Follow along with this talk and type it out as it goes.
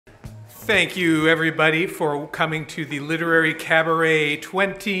Thank you, everybody, for coming to the Literary Cabaret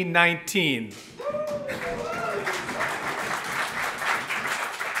 2019.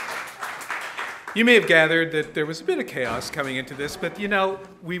 You may have gathered that there was a bit of chaos coming into this, but you know,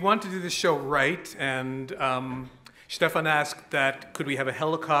 we want to do this show right, and Stefan asked that could we have a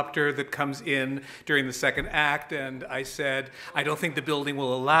helicopter that comes in during the second act, and I said, I don't think the building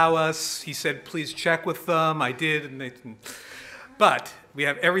will allow us. He said, please check with them. I did, and they... But we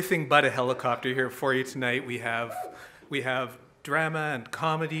have everything but a helicopter here for you tonight. We have drama and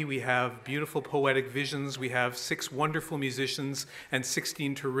comedy. We have beautiful poetic visions. We have 6 wonderful musicians and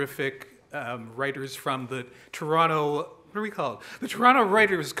 16 terrific writers from the Toronto, what do we call it? The Toronto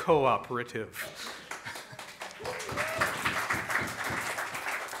Writers Cooperative.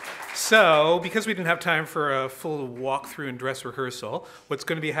 So, because we didn't have time for a full walkthrough and dress rehearsal, what's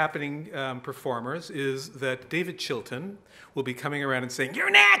going to be happening, performers, is that David Chilton will be coming around and saying, "You're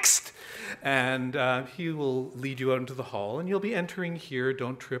next!" And he will lead you out into the hall, and you'll be entering here.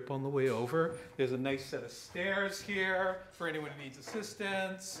 Don't trip on the way over. There's a nice set of stairs here for anyone who needs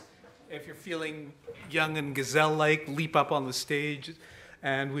assistance. If you're feeling young and gazelle-like, leap up on the stage,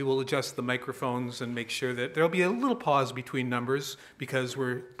 and we will adjust the microphones and make sure that there'll be a little pause between numbers because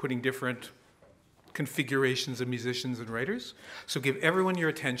we're putting different configurations of musicians and writers. So give everyone your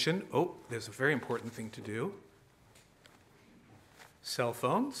attention. Oh, there's a very important thing to do. Cell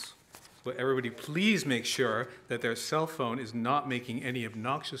phones. So everybody please make sure that their cell phone is not making any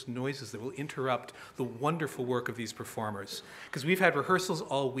obnoxious noises that will interrupt the wonderful work of these performers. Because we've had rehearsals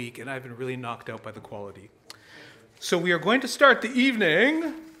all week and I've been really knocked out by the quality. So we are going to start the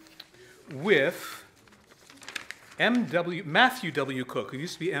evening with Matthew W. Cook, who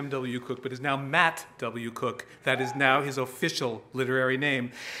used to be M.W. Cook, but is now Matt W. Cook. That is now his official literary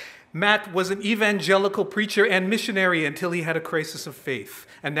name. Matt was an evangelical preacher and missionary until he had a crisis of faith.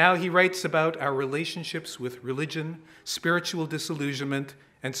 And now he writes about our relationships with religion, spiritual disillusionment,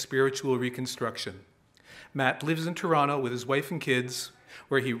 and spiritual reconstruction. Matt lives in Toronto with his wife and kids,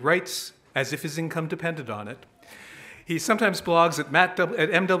 where he writes as if his income depended on it. He sometimes blogs at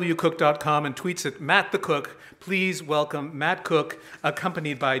mwcook.com and tweets at Matt the Cook. Please welcome Matt Cook,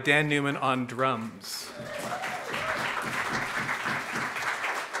 accompanied by Dan Neumann on drums.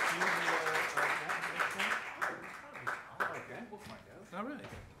 All right.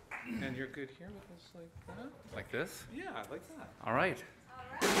 And you're good here with us like that? Like this? Yeah, like that. All right.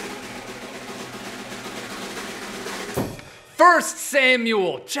 1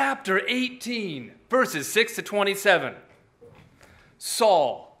 Samuel chapter 18, verses 6 to 27.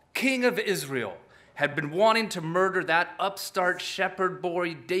 Saul, king of Israel, had been wanting to murder that upstart shepherd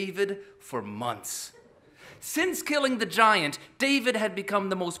boy David for months. Since killing the giant, David had become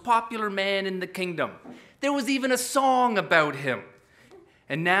the most popular man in the kingdom. There was even a song about him.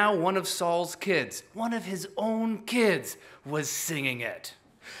 And now one of Saul's kids, one of his own kids, was singing it.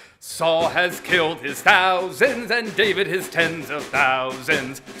 Saul has killed his thousands and David his tens of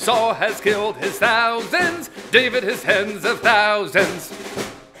thousands. Saul has killed his thousands, David his tens of thousands.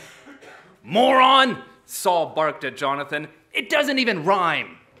 Moron, Saul barked at Jonathan. It doesn't even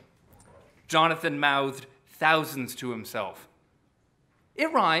rhyme. Jonathan mouthed thousands to himself.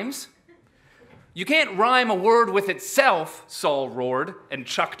 It rhymes. You can't rhyme a word with itself, Saul roared and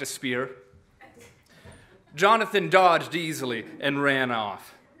chucked a spear. Jonathan dodged easily and ran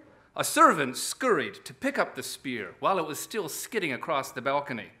off. A servant scurried to pick up the spear while it was still skidding across the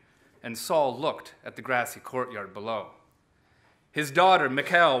balcony, and Saul looked at the grassy courtyard below. His daughter,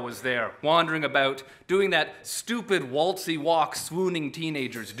 Michal, was there, wandering about, doing that stupid waltzy walk swooning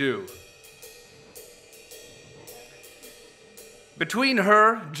teenagers do. Between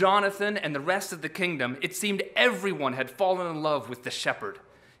her, Jonathan, and the rest of the kingdom, it seemed everyone had fallen in love with the shepherd.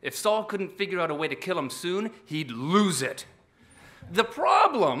 If Saul couldn't figure out a way to kill him soon, he'd lose it. The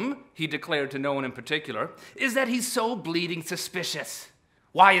problem, he declared to no one in particular, is that he's so bleeding suspicious.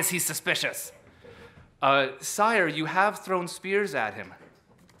 Why is he suspicious? Sire, you have thrown spears at him.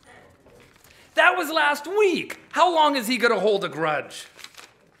 That was last week. How long is he going to hold a grudge?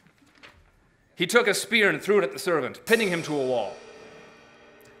 He took a spear and threw it at the servant, pinning him to a wall.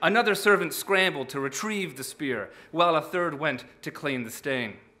 Another servant scrambled to retrieve the spear, while a third went to clean the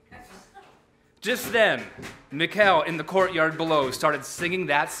stain. Just then, Michal in the courtyard below started singing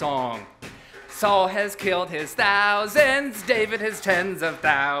that song. Saul has killed his thousands, David his tens of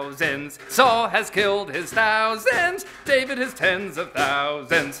thousands. Saul has killed his thousands, David his tens of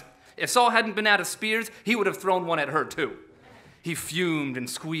thousands. If Saul hadn't been out of spears, he would have thrown one at her too. He fumed and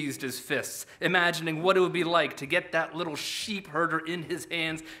squeezed his fists, imagining what it would be like to get that little sheep herder in his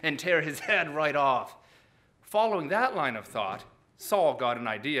hands and tear his head right off. Following that line of thought, Saul got an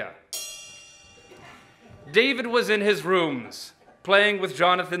idea. David was in his rooms, playing with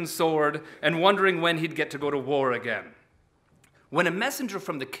Jonathan's sword and wondering when he'd get to go to war again. When a messenger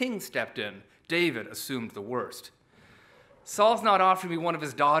from the king stepped in, David assumed the worst. "Saul's not offering me one of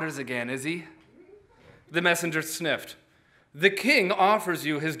his daughters again, is he?" The messenger sniffed. "The king offers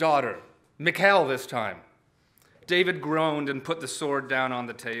you his daughter, Michal this time." David groaned and put the sword down on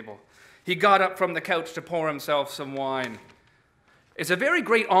the table. He got up from the couch to pour himself some wine. "It's a very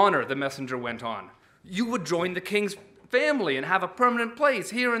great honor," the messenger went on. "You would join the king's family and have a permanent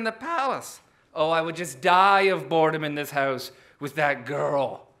place here in the palace." "Oh, I would just die of boredom in this house with that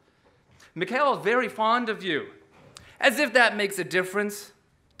girl." "Michal is very fond of you." "As if that makes a difference."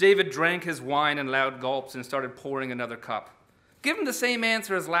 David drank his wine in loud gulps and started pouring another cup. "Give him the same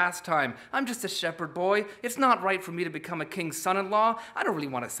answer as last time. I'm just a shepherd boy. It's not right for me to become a king's son-in-law. I don't really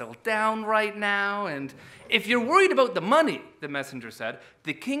want to settle down right now. And if you're worried about the money," the messenger said,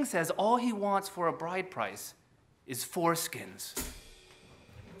 "the king says all he wants for a bride price is foreskins."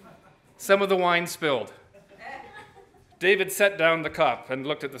 Some of the wine spilled. David set down the cup and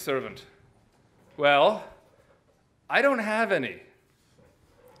looked at the servant. "Well, I don't have any."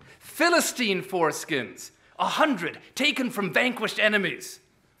 "Philistine foreskins, 100 taken from vanquished enemies."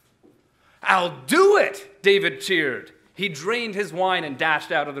 "I'll do it," David cheered. He drained his wine and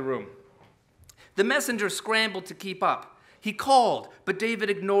dashed out of the room. The messenger scrambled to keep up. He called, but David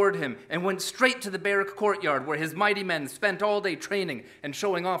ignored him and went straight to the barrack courtyard where his mighty men spent all day training and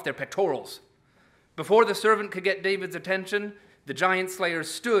showing off their pectorals. Before the servant could get David's attention, the giant slayer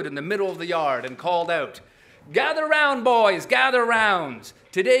stood in the middle of the yard and called out, "Gather round, boys, gather round.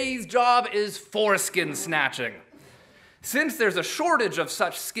 Today's job is foreskin snatching. Since there's a shortage of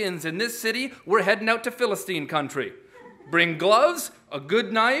such skins in this city, we're heading out to Philistine country. Bring gloves, a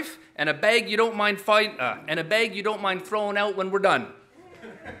good knife, and a bag you don't mind throwing out when we're done."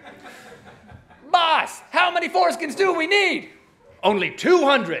 "Boss, how many foreskins do we need?" "Only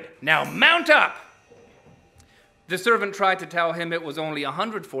 200. Now mount up." The servant tried to tell him it was only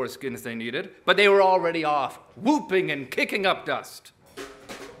 100 foreskins they needed, but they were already off, whooping and kicking up dust.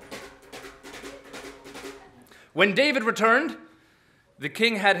 When David returned, the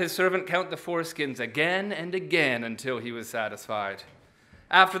king had his servant count the foreskins again and again until he was satisfied.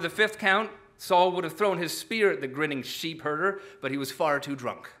 After the 5th count, Saul would have thrown his spear at the grinning sheep herder, but he was far too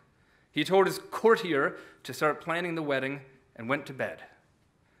drunk. He told his courtier to start planning the wedding and went to bed.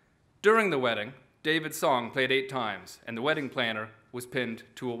 During the wedding, David's song played 8 times, and the wedding planner was pinned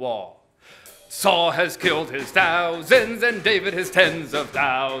to a wall. "Saul has killed his thousands, and David his tens of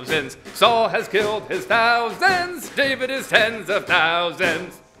thousands. Saul has killed his thousands, David his tens of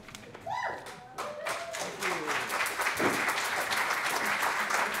thousands."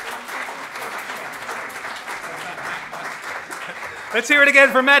 Let's hear it again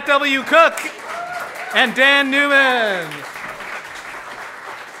for Matt W. Cook and Dan Neumann.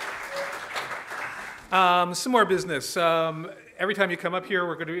 Some more business. Every time you come up here,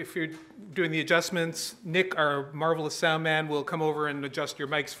 if you're doing the adjustments, Nick, our marvelous sound man, will come over and adjust your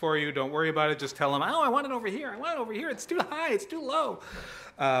mics for you. Don't worry about it. Just tell him, "Oh, I want it over here. I want it over here. It's too high. It's too low."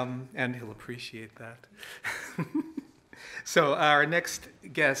 And he'll appreciate that. So our next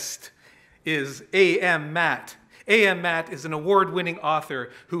guest is A.M. Matt. A.M. Matt is an award-winning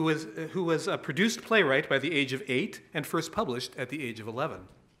author who was a produced playwright by the age of 8 and first published at the age of 11.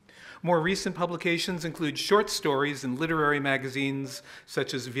 More recent publications include short stories in literary magazines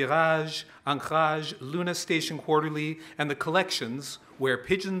such as Virage, Ancrage, Luna Station Quarterly, and the collections Where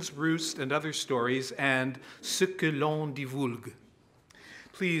Pigeons Roost and Other Stories and Ce que l'on divulgue.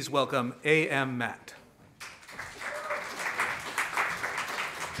 Please welcome A.M. Matt.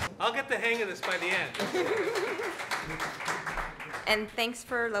 I'll get the hang of this by the end. And thanks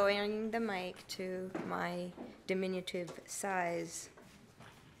for lowering the mic to my diminutive size.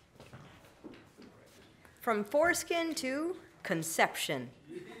 From foreskin to conception.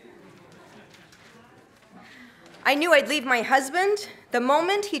 I knew I'd leave my husband the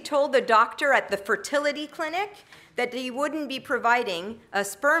moment he told the doctor at the fertility clinic that he wouldn't be providing a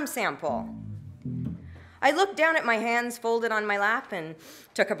sperm sample. I looked down at my hands folded on my lap and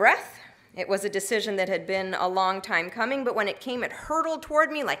took a breath. It was a decision that had been a long time coming, but when it came, it hurtled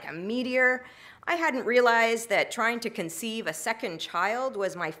toward me like a meteor. I hadn't realized that trying to conceive a second child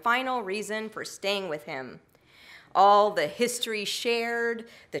was my final reason for staying with him. All the history shared,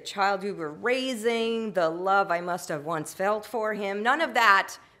 the child we were raising, the love I must have once felt for him, none of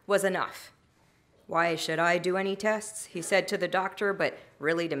that was enough. "Why should I do any tests?" he said to the doctor, but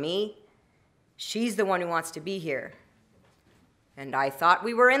really to me. "She's the one who wants to be here. And I thought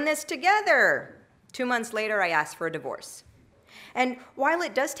we were in this together." 2 months later, I asked for a divorce. And while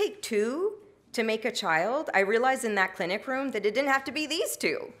it does take 2 to make a child, I realized in that clinic room that it didn't have to be these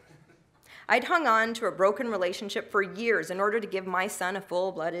two. I'd hung on to a broken relationship for years in order to give my son a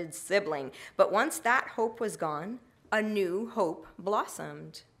full-blooded sibling. But once that hope was gone, a new hope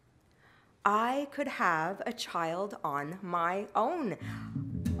blossomed. I could have a child on my own.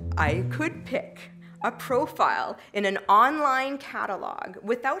 I could pick a profile in an online catalog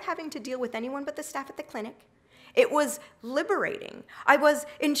without having to deal with anyone but the staff at the clinic. It was liberating. I was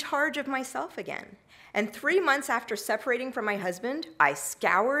in charge of myself again. And 3 months after separating from my husband, I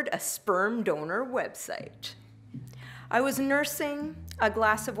scoured a sperm donor website. I was nursing a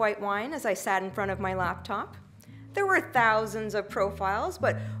glass of white wine as I sat in front of my laptop. There were thousands of profiles,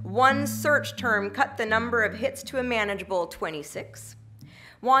 but one search term cut the number of hits to a manageable 26.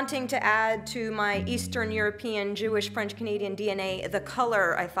 Wanting to add to my Eastern European, Jewish, French, Canadian DNA the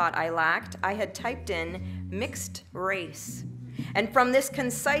color I thought I lacked, I had typed in mixed race. And from this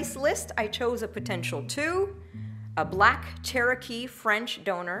concise list, I chose a potential 2, a Black Cherokee French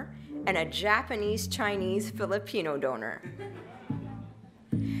donor, and a Japanese Chinese Filipino donor.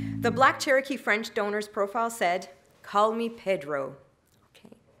 The Black Cherokee French donor's profile said, "Call me Pedro."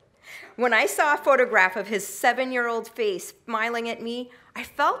 Okay. When I saw a photograph of his 7-year-old face smiling at me, I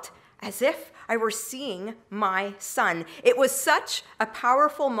felt as if I were seeing my son. It was such a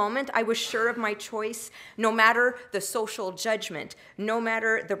powerful moment. I was sure of my choice, no matter the social judgment, no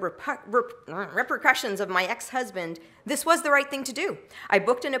matter the repercussions of my ex-husband. This was the right thing to do. I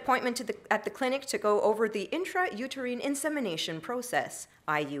booked an appointment at the clinic to go over the intrauterine insemination process,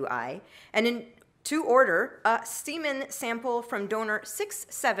 IUI, and to order a semen sample from donor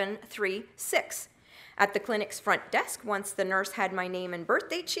 6736. At the clinic's front desk, once the nurse had my name and birth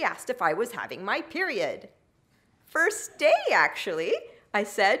date, she asked if I was having my period. "First day, actually," I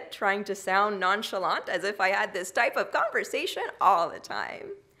said, trying to sound nonchalant as if I had this type of conversation all the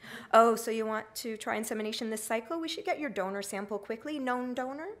time. "Oh, so you want to try insemination this cycle? We should get your donor sample quickly. Known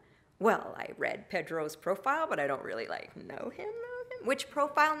donor?" Well, I read Pedro's profile, but I don't really know him. Which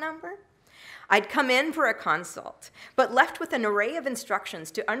profile number? I'd come in for a consult, but left with an array of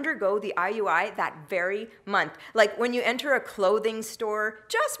instructions to undergo the IUI that very month. Like when you enter a clothing store,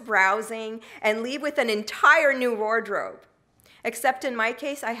 just browsing, and leave with an entire new wardrobe. Except in my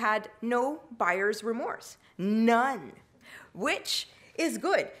case, I had no buyer's remorse. None. Which is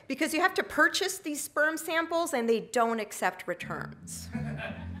good, because you have to purchase these sperm samples and they don't accept returns.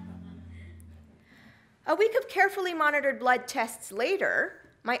 A week of carefully monitored blood tests later,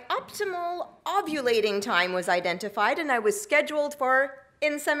 my optimal ovulating time was identified and I was scheduled for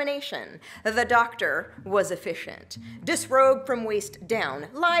insemination. The doctor was efficient. Disrobe from waist down.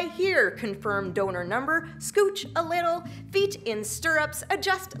 Lie here, confirm donor number. Scooch a little, feet in stirrups,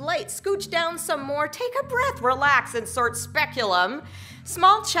 adjust light, scooch down some more, take a breath, relax, insert speculum.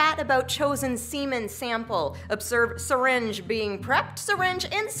 Small chat about chosen semen sample. Observe syringe being prepped, syringe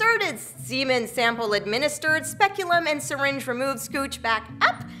inserted, semen sample administered, speculum and syringe removed, scooch back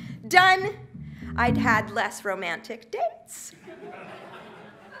up. Done. I'd had less romantic dates.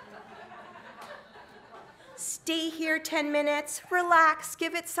 Stay here 10 minutes, relax,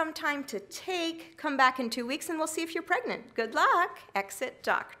 give it some time to take, come back in 2 weeks and we'll see if you're pregnant. Good luck. Exit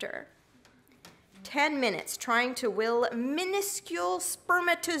doctor. 10 minutes trying to will minuscule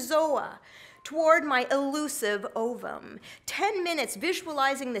spermatozoa toward my elusive ovum. 10 minutes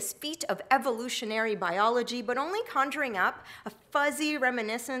visualizing this feat of evolutionary biology, but only conjuring up a fuzzy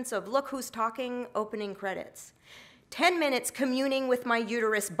reminiscence of Look Who's Talking opening credits. 10 minutes communing with my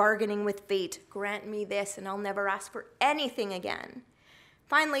uterus, bargaining with fate. Grant me this and I'll never ask for anything again.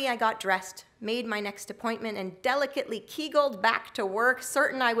 Finally, I got dressed, made my next appointment, and delicately kegeled back to work,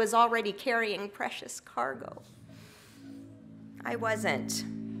 certain I was already carrying precious cargo. I wasn't.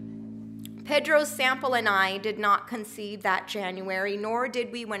 Pedro's sample and I did not conceive that January, nor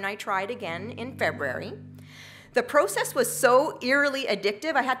did we when I tried again in February. The process was so eerily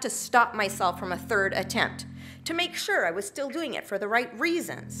addictive, I had to stop myself from a third attempt to make sure I was still doing it for the right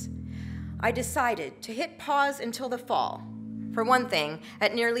reasons. I decided to hit pause until the fall. For one thing,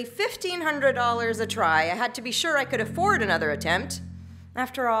 at nearly $1,500 a try, I had to be sure I could afford another attempt.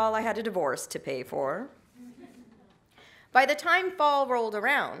 After all, I had a divorce to pay for. By the time fall rolled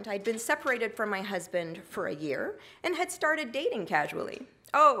around, I'd been separated from my husband for a year and had started dating casually.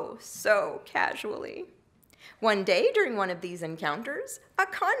 Oh, so casually. One day, during one of these encounters, a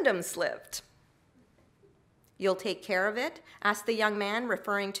condom slipped. "You'll take care of it?" asked the young man,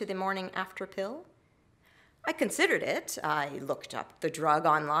 referring to the morning after pill. I considered it. I looked up the drug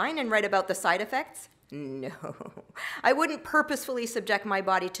online and read about the side effects. No, I wouldn't purposefully subject my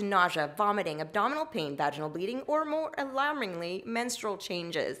body to nausea, vomiting, abdominal pain, vaginal bleeding, or more alarmingly, menstrual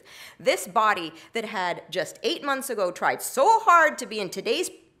changes. This body that had just 8 months ago tried so hard to be in today's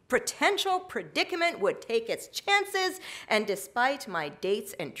potential predicament would take its chances, and despite my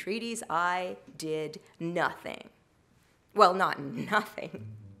dates and treaties, I did nothing. Well, not nothing.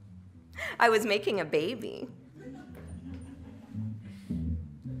 I was making a baby.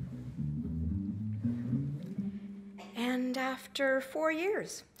 And after 4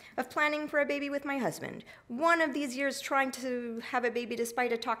 years of planning for a baby with my husband, one of these years trying to have a baby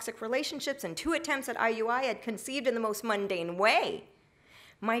despite a toxic relationships and 2 attempts at IUI, had conceived in the most mundane way.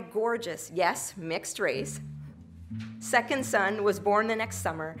 My gorgeous, yes, mixed race, second son was born the next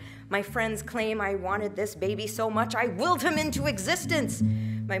summer. My friends claim I wanted this baby so much I willed him into existence.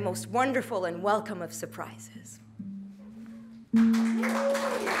 My most wonderful and welcome of surprises.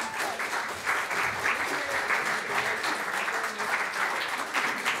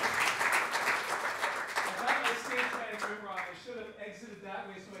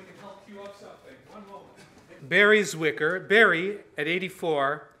 Barrie Zwicker. Barrie, at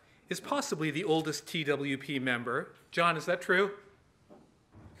 84, is possibly the oldest TWP member. John, is that true?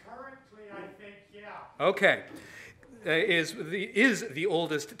 Currently, I think, yeah. Okay. Is the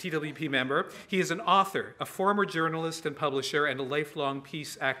oldest TWP member. He is an author, a former journalist and publisher, and a lifelong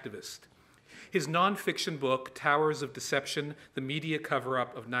peace activist. His nonfiction book, Towers of Deception, The Media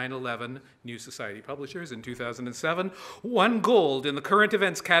Cover-Up of 9/11, New Society Publishers in 2007, won gold in the current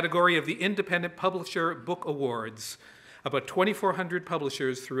events category of the Independent Publisher Book Awards. About 2,400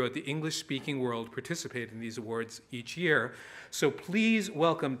 publishers throughout the English-speaking world participate in these awards each year. So please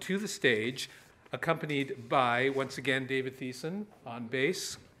welcome to the stage, accompanied by, once again, David Thiessen on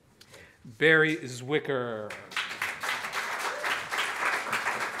bass, Barrie Zwicker.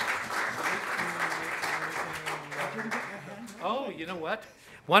 Oh, you know what?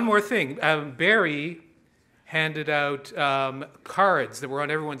 One more thing. Barrie handed out cards that were on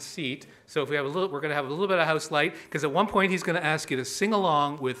everyone's seat. So if we have we're going to have a little bit of house light, because at one point he's going to ask you to sing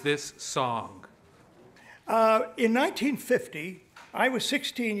along with this song. In 1950, I was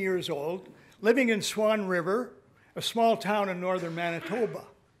 16 years old, living in Swan River, a small town in northern Manitoba.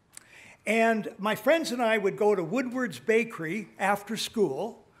 And my friends and I would go to Woodward's Bakery after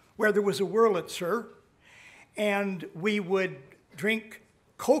school, where there was a Wurlitzer, and we would drink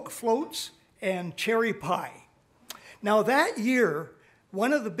Coke floats and cherry pie. Now that year,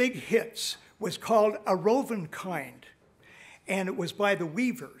 one of the big hits was called A Rovin' Kind, and it was by the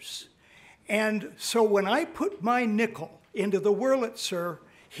Weavers. And so when I put my nickel into the Wurlitzer,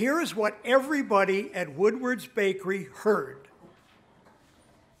 here's what everybody at Woodward's Bakery heard.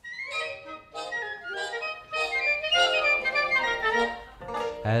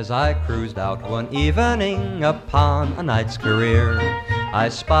 As I cruised out one evening upon a night's career, I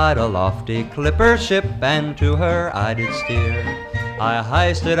spied a lofty clipper ship, and to her I did steer. I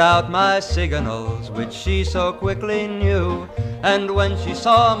hoisted out my signals, which she so quickly knew, and when she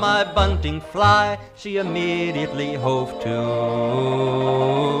saw my bunting fly, she immediately hove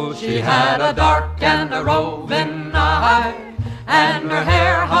to. She had a dark and a roving eye, and her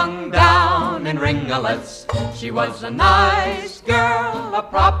hair hung down in ringlets. She was a nice girl, a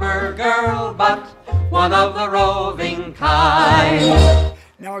proper girl, but one of the roving kind.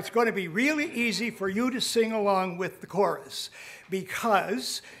 Now it's going to be really easy for you to sing along with the chorus,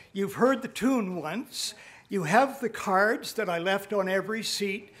 because you've heard the tune once. You have the cards that I left on every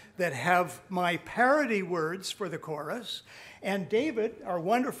seat that have my parody words for the chorus. And David, our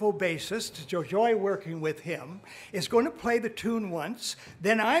wonderful bassist, it's a joy working with him, is going to play the tune once,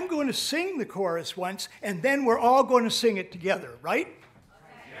 then I'm going to sing the chorus once, and then we're all going to sing it together, right?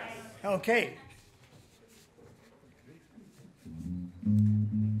 Yes. Okay.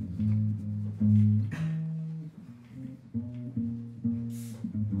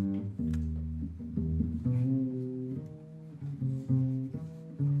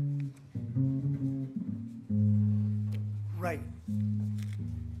 Right.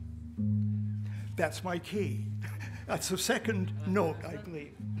 That's my key. That's the second note, I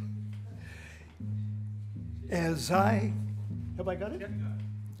believe. Have I got it?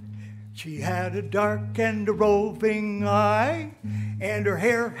 She had a dark and a roving eye, and her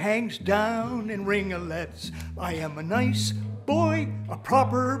hair hangs down in ringlets. I am a nice boy, a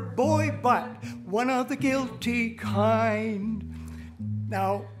proper boy, but one of the guilty kind.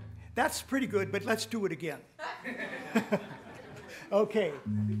 Now, that's pretty good, but let's do it again. Okay.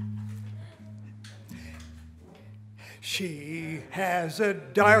 She has a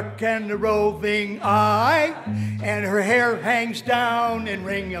dark and a roving eye, and her hair hangs down in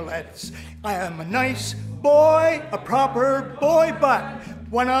ringlets. I am a nice boy, a proper boy, but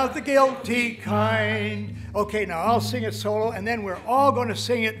one of the guilty kind. Okay, now I'll sing it solo, and then we're all going to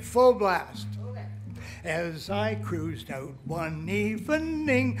sing it full blast. As I cruised out one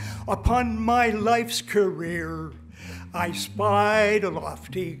evening upon my life's career, I spied a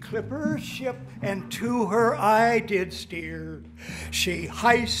lofty clipper ship, and to her I did steer. She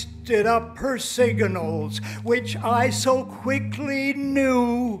hoisted up her signals, which I so quickly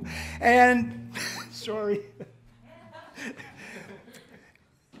knew, and, sorry,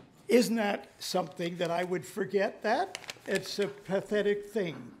 isn't that something that I would forget that? It's a pathetic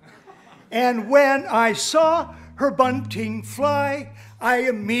thing. And when I saw her bunting fly, I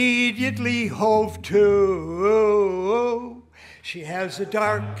immediately hove to. She has a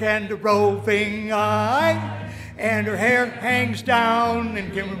dark and a roving eye, and her hair hangs down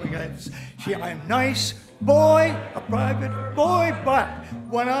and ringlets. I'm a nice boy, a private boy, but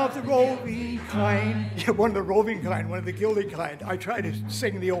one of the roving kind. Yeah, one of the roving kind, one of the guilty kind. I try to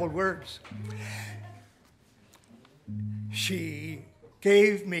sing the old words. She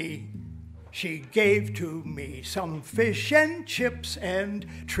gave to me some fish and chips and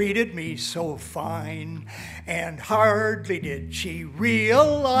treated me so fine. And hardly did she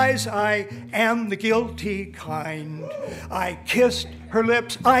realize I am the guilty kind. I kissed her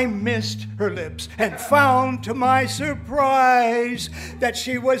lips, I missed her lips, and found to my surprise that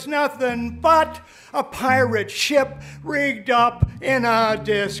she was nothing but a pirate ship rigged up in a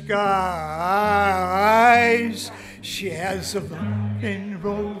disguise. She has a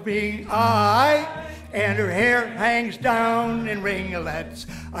roving eye, and her hair hangs down in ringlets.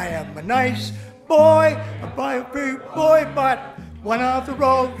 I am a nice boy, a private boy, but one of the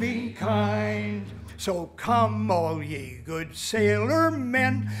roving kind. So come all ye good sailor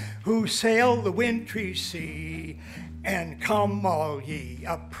men who sail the wintry sea, and come all ye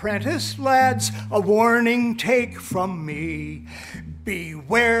apprentice lads, a warning take from me.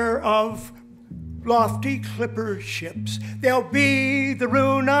 Beware of lofty clipper ships, they'll be the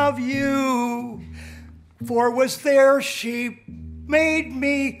ruin of you. For was there she made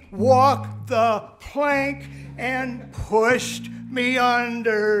me walk the plank and pushed me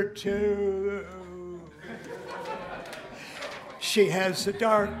under too. She has a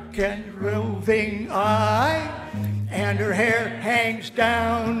dark and roving eye, and her hair hangs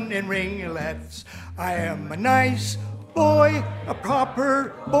down in ringlets. I am a nice boy, a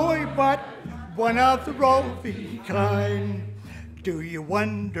proper boy, but one of the roving kind. Do you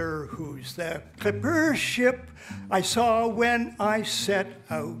wonder who's the clipper ship I saw when I set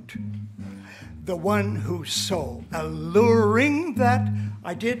out? The one who's so alluring that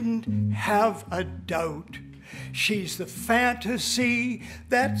I didn't have a doubt. She's the fantasy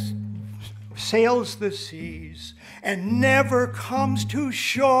that sails the seas and never comes to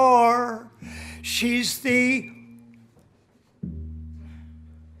shore. She's the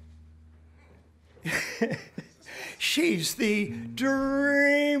she's the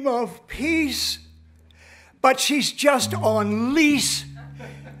dream of peace, but she's just on lease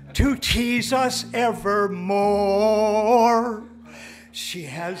to tease us evermore. She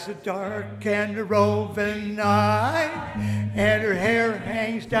has a dark and a roving eye, and her hair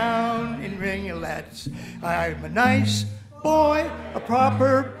hangs down in ringlets. I'm a nice boy, a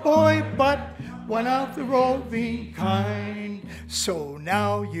proper boy, but one of the roving kind. So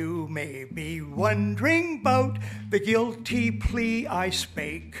now you may be wondering about the guilty plea I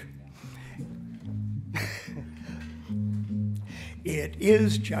spake. It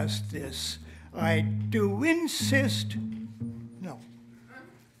is just this, I do insist. No.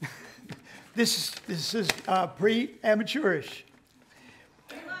 This is pre-amateurish.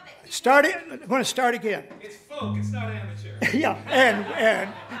 Start it. I'm going to start again. It's folk, it's not amateur. Yeah,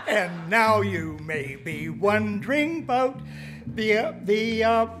 and now you may be wondering about the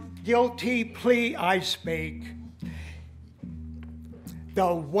guilty plea I spake.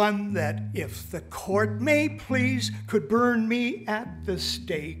 The one that, if the court may please, could burn me at the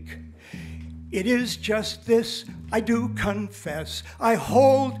stake. It is just this, I do confess. I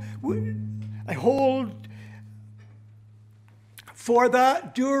hold for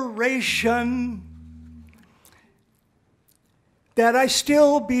the duration that I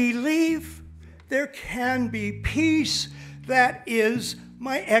still believe there can be peace. That is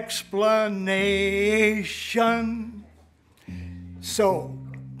my explanation. So,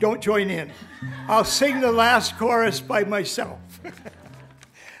 don't join in. I'll sing the last chorus by myself.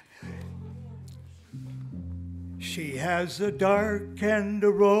 She has a dark and a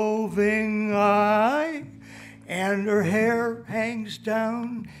roving eye, and her hair hangs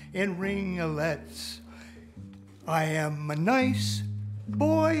down in ringlets. I am a nice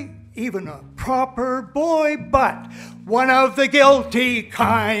boy, even a proper boy, but one of the guilty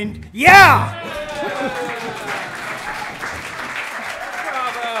kind. Yeah!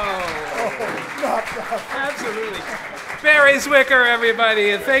 Bravo! Absolutely. Barrie Zwicker,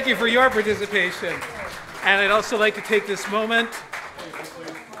 everybody, and thank you for your participation. And I'd also like to take this moment.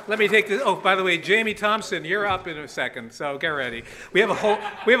 Let me take this. Oh, by the way, Jamie Thompson, you're up in a second, so get ready. We have a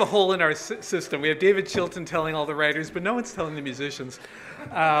hole in our system. We have David Chilton telling all the writers, but no one's telling the musicians.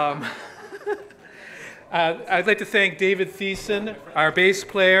 I'd like to thank David Thiessen, our bass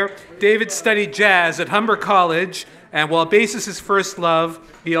player. David studied jazz at Humber College, and while bass is his first love,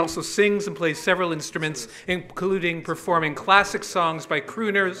 he also sings and plays several instruments, including performing classic songs by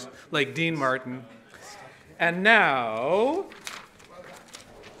crooners like Dean Martin. And now,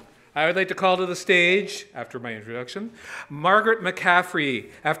 I would like to call to the stage, after my introduction, Margaret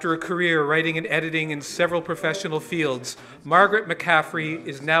McCaffery. After a career writing and editing in several professional fields, Margaret McCaffery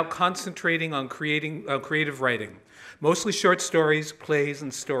is now concentrating on creative writing, mostly short stories, plays,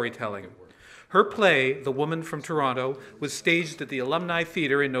 and storytelling. Her play, The Woman from Toronto, was staged at the Alumni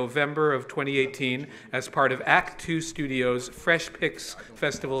Theatre in November of 2018 as part of Act Two Studios' Fresh Picks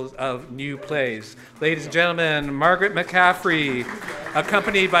Festival of New Plays. Ladies and gentlemen, Margaret McCaffery,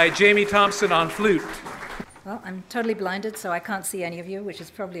 accompanied by Jamie Thompson on flute. Well, I'm totally blinded, so I can't see any of you, which is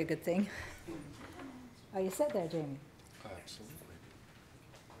probably a good thing. Are you set there, Jamie? Absolutely.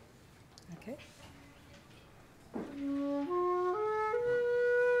 Okay.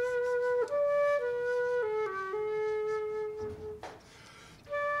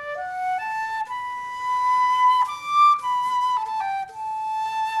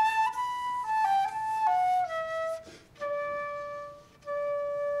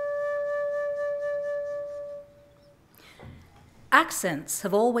 Accents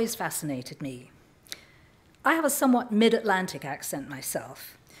have always fascinated me. I have a somewhat mid-Atlantic accent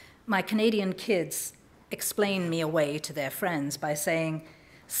myself. My Canadian kids explain me away to their friends by saying,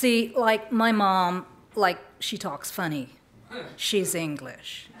 see, like my mom, like she talks funny. She's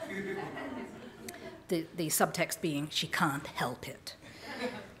English. The subtext being, she can't help it.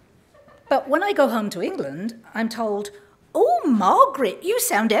 But when I go home to England, I'm told, oh, Margaret, you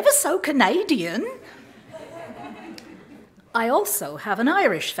sound ever so Canadian. I also have an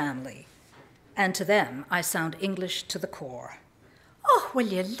Irish family, and to them I sound English to the core. Oh, will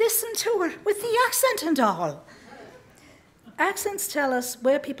you listen to her with the accent and all? Accents tell us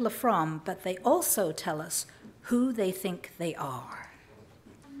where people are from, but they also tell us who they think they are.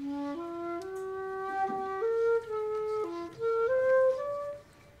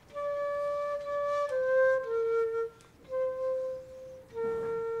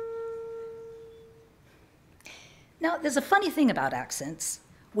 Now, there's a funny thing about accents.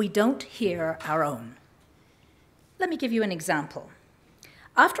 We don't hear our own. Let me give you an example.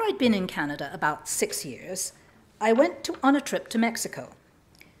 After I'd been in Canada about 6 years, I went on a trip to Mexico.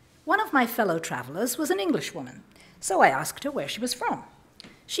 One of my fellow travelers was an Englishwoman, so I asked her where she was from.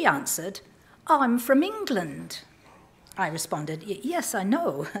 She answered, I'm from England. I responded, yes, I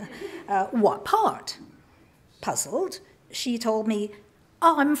know. What part? Puzzled, she told me,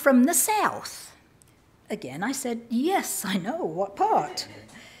 I'm from the south. Again, I said, yes, I know, what part?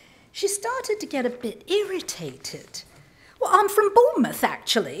 She started to get a bit irritated. Well, I'm from Bournemouth,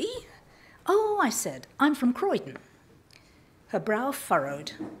 actually. Oh, I said, I'm from Croydon. Her brow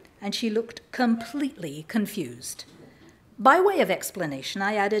furrowed, and she looked completely confused. By way of explanation,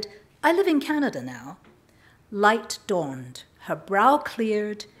 I added, I live in Canada now. Light dawned, her brow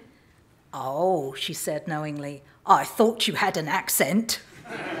cleared. Oh, she said knowingly, I thought you had an accent.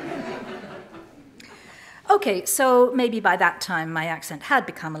 Okay, so maybe by that time my accent had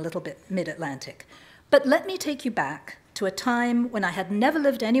become a little bit mid-Atlantic. But let me take you back to a time when I had never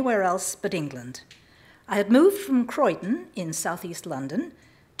lived anywhere else but England. I had moved from Croydon in southeast London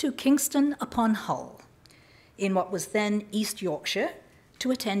to Kingston upon Hull, in what was then East Yorkshire,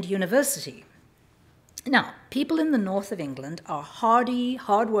 to attend university. Now, people in the north of England are hardy,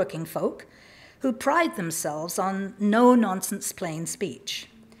 hard-working folk who pride themselves on no-nonsense plain speech.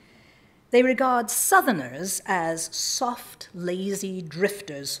 They regard Southerners as soft, lazy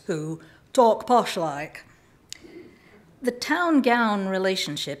drifters who talk posh-like. The town-gown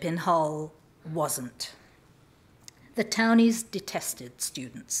relationship in Hull wasn't. The townies detested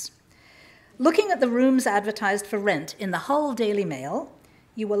students. Looking at the rooms advertised for rent in the Hull Daily Mail,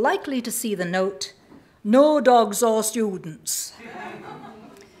 you were likely to see the note, no dogs or students.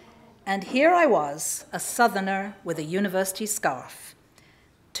 And here I was, a Southerner with a university scarf.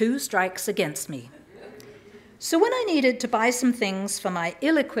 2 strikes against me. So when I needed to buy some things for my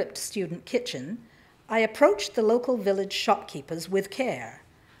ill-equipped student kitchen, I approached the local village shopkeepers with care.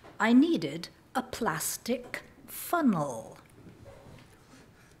 I needed a plastic funnel.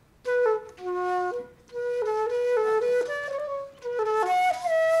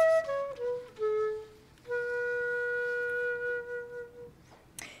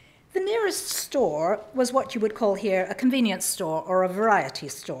 The nearest store was what you would call here a convenience store or a variety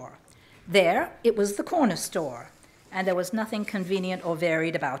store. There, it was the corner store, and there was nothing convenient or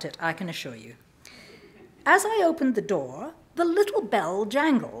varied about it, I can assure you. As I opened the door, the little bell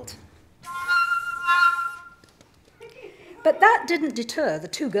jangled. But that didn't deter the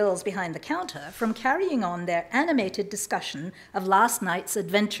two girls behind the counter from carrying on their animated discussion of last night's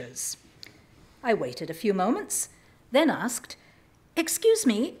adventures. I waited a few moments, then asked, "Excuse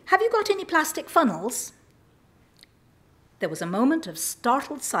me, have you got any plastic funnels?" There was a moment of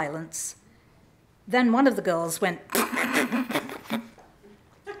startled silence. Then one of the girls went.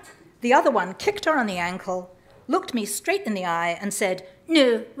 The other one kicked her on the ankle, looked me straight in the eye, and said,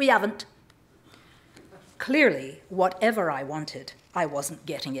 "No, we haven't." Clearly, whatever I wanted, I wasn't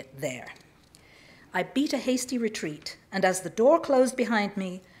getting it there. I beat a hasty retreat, and as the door closed behind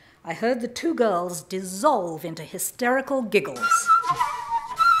me, I heard the two girls dissolve into hysterical giggles.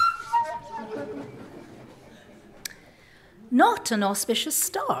 Not an auspicious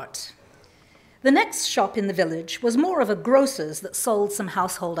start. The next shop in the village was more of a grocer's that sold some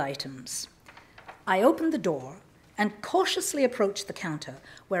household items. I opened the door and cautiously approached the counter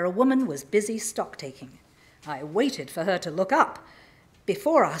where a woman was busy stock-taking. I waited for her to look up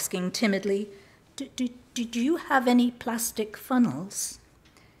before asking timidly, "Did you have any plastic funnels?"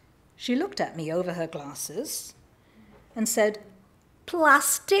 She looked at me over her glasses and said,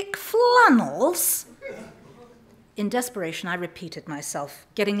 "Plastic flannels?" In desperation, I repeated myself,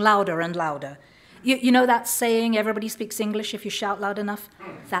 getting louder and louder. You know that saying, everybody speaks English if you shout loud enough?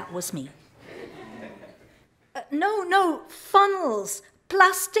 That was me. No, funnels,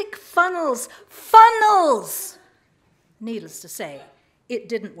 plastic funnels, funnels! Needless to say, it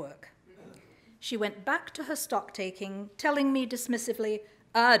didn't work. She went back to her stock-taking, telling me dismissively,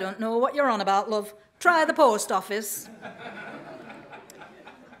 "I don't know what you're on about, love. Try the post office."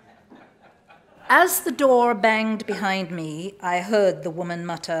 As the door banged behind me, I heard the woman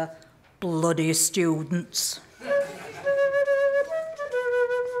mutter, "Bloody students."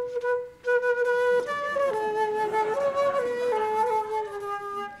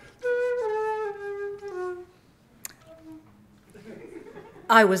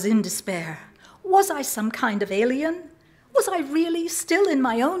 I was in despair. Was I some kind of alien? Was I really still in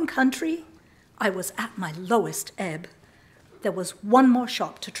my own country? I was at my lowest ebb. There was one more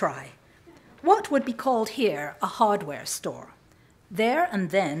shop to try. What would be called here a hardware store. There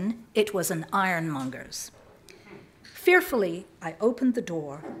and then it was an ironmonger's. Fearfully, I opened the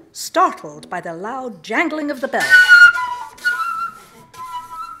door, startled by the loud jangling of the bell.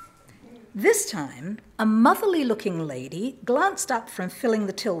 This time, a motherly-looking lady glanced up from filling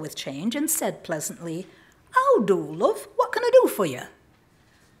the till with change and said pleasantly, "How do, love? What can I do for you?"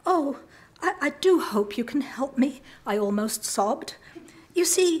 "Oh, I do hope you can help me," I almost sobbed. "You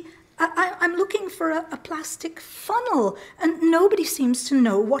see, I'm looking for a plastic funnel, and nobody seems to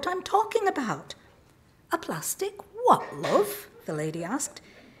know what I'm talking about." "A plastic what, love?" the lady asked.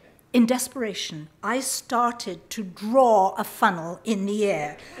 In desperation, I started to draw a funnel in the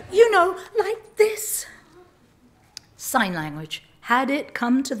air. You know, like this. Sign language. Had it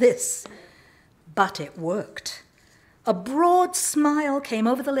come to this? But it worked. A broad smile came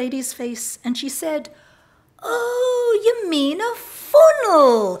over the lady's face, and she said, "Oh, you mean a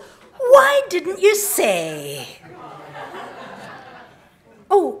funnel? Why didn't you say?"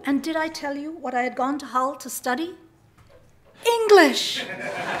 Oh, and did I tell you what I had gone to Hull to study? English.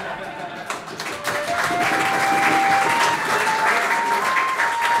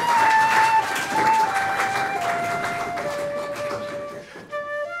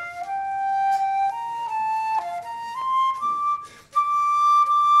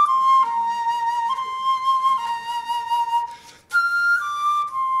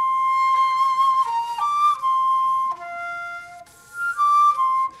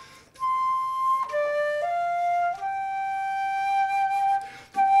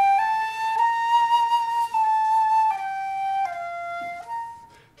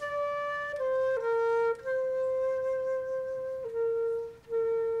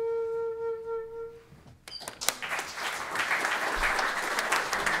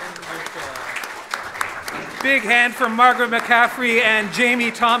 Big hand for Margaret McCaffery and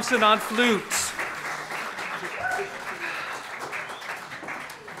Jamie Thompson on flutes.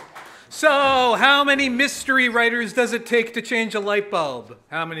 So, how many mystery writers does it take to change a light bulb?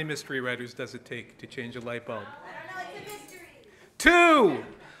 How many mystery writers does it take to change a light bulb? I don't know, it's a mystery. 2.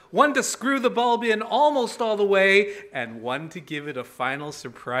 one to screw the bulb in almost all the way, and one to give it a final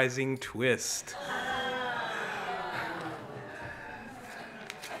surprising twist.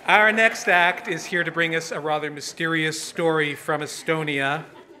 Our next act is here to bring us a rather mysterious story from Estonia.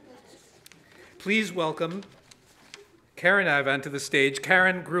 Please welcome Karin Ivand to the stage.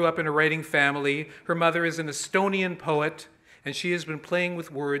 Karin grew up in a writing family. Her mother is an Estonian poet, and she has been playing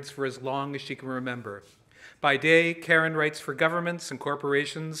with words for as long as she can remember. By day, Karin writes for governments and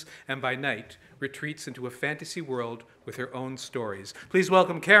corporations, and by night, retreats into a fantasy world with her own stories. Please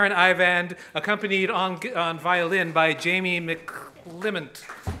welcome Karin Ivand, accompanied on violin by Jamie McClyment.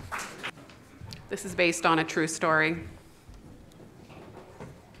 This is based on a true story.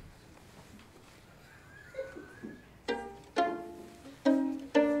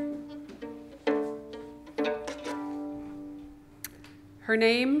 Her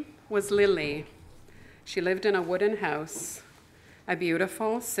name was Lily. She lived in a wooden house, a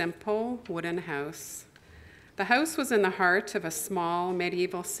beautiful, simple wooden house. The house was in the heart of a small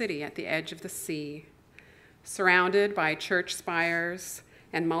medieval city at the edge of the sea, surrounded by church spires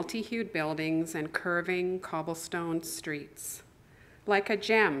and multi-hued buildings and curving cobblestone streets, like a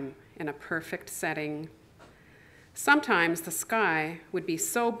gem in a perfect setting. Sometimes the sky would be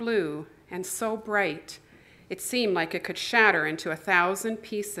so blue and so bright, it seemed like it could shatter into 1,000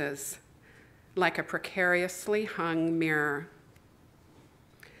 pieces, like a precariously hung mirror.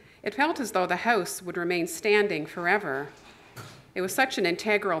 It felt as though the house would remain standing forever. It was such an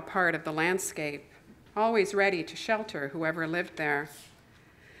integral part of the landscape, always ready to shelter whoever lived there.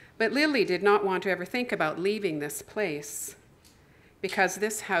 But Lily did not want to ever think about leaving this place, because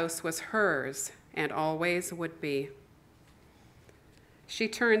this house was hers and always would be. She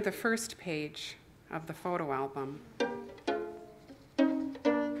turned the first page of the photo album.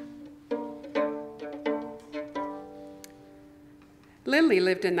 Lily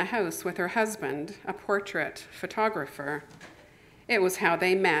lived in the house with her husband, a portrait photographer. It was how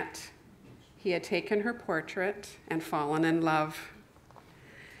they met. He had taken her portrait and fallen in love.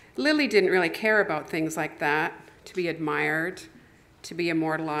 Lily didn't really care about things like that, to be admired, to be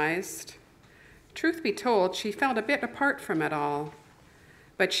immortalized. Truth be told, she felt a bit apart from it all,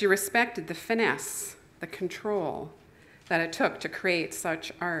 but she respected the finesse, the control that it took to create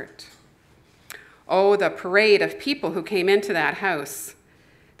such art. Oh, the parade of people who came into that house.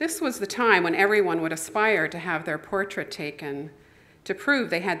 This was the time when everyone would aspire to have their portrait taken, to prove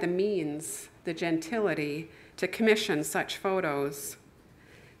they had the means, the gentility to commission such photos.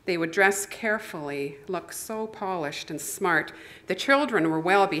 They would dress carefully, look so polished and smart. The children were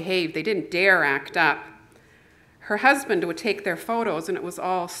well behaved. They didn't dare act up. Her husband would take their photos, and it was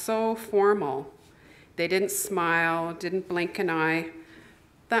all so formal. They didn't smile, didn't blink an eye.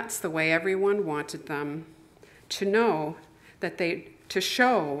 That's the way everyone wanted them, to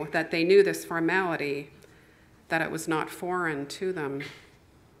show that they knew this formality, that it was not foreign to them.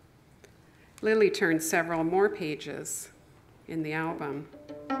 Lily turned several more pages in the album.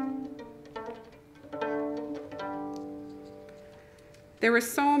 There were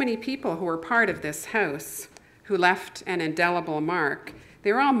so many people who were part of this house, who left an indelible mark.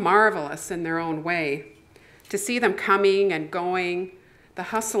 They were all marvelous in their own way. To see them coming and going, the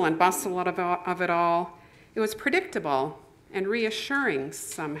hustle and bustle of it all, it was predictable and reassuring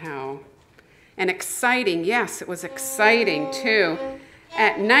somehow. And exciting, yes, it was exciting too.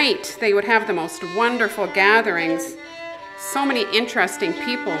 At night, they would have the most wonderful gatherings. So many interesting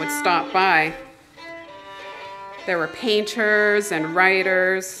people would stop by. There were painters and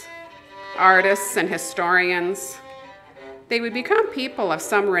writers, artists and historians. They would become people of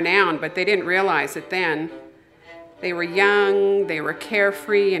some renown, but they didn't realize it then. They were young, they were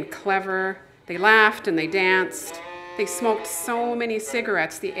carefree and clever. They laughed and they danced. They smoked so many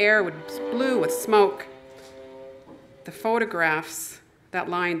cigarettes, the air was blue with smoke. The photographs that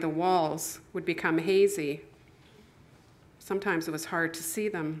lined the walls would become hazy. Sometimes it was hard to see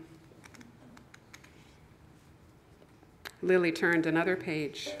them. Lily turned another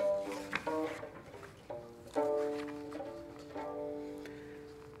page.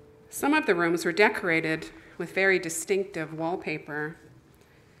 Some of the rooms were decorated with very distinctive wallpaper.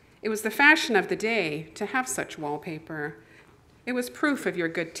 It was the fashion of the day to have such wallpaper. It was proof of your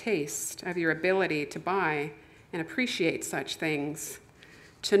good taste, of your ability to buy and appreciate such things,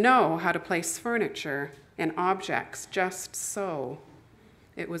 to know how to place furniture and objects just so.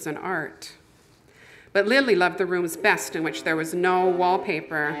 It was an art. But Lily loved the rooms best in which there was no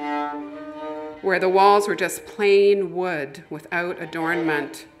wallpaper, where the walls were just plain wood without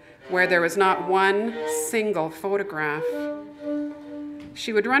adornment, where there was not one single photograph.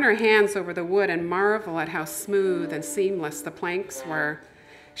 She would run her hands over the wood and marvel at how smooth and seamless the planks were.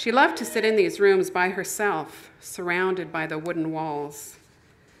 She loved to sit in these rooms by herself, surrounded by the wooden walls.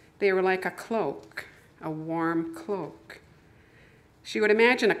 They were like a cloak, a warm cloak. She would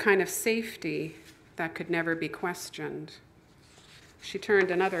imagine a kind of safety that could never be questioned. She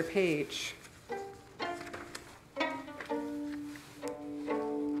turned another page.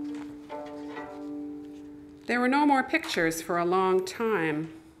 There were no more pictures for a long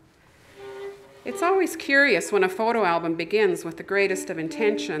time. It's always curious when a photo album begins with the greatest of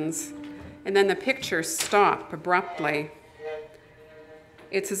intentions, and then the pictures stop abruptly.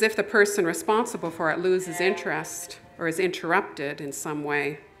 It's as if the person responsible for it loses interest or is interrupted in some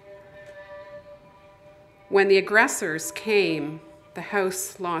way. When the aggressors came, the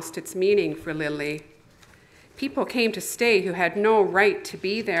house lost its meaning for Lily. People came to stay who had no right to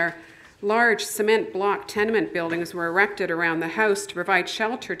be there. Large cement block tenement buildings were erected around the house to provide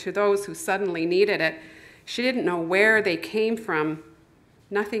shelter to those who suddenly needed it. She didn't know where they came from.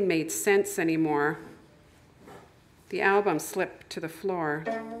 Nothing made sense anymore. The album slipped to the floor.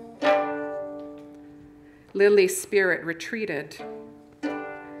 Lily's spirit retreated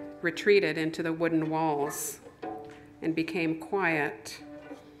into the wooden walls and became quiet.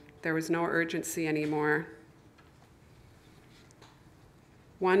 There was no urgency anymore.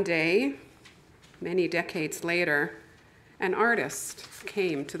 One day, many decades later, an artist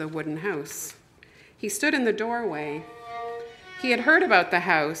came to the wooden house. He stood in the doorway. He had heard about the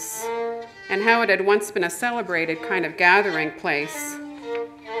house and how it had once been a celebrated kind of gathering place.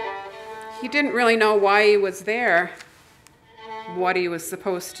 He didn't really know why he was there, what he was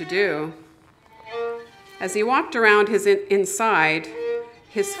supposed to do. As he walked around inside,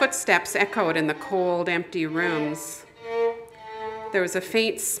 his footsteps echoed in the cold, empty rooms. There was a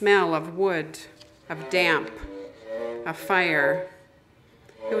faint smell of wood, of damp, of fire.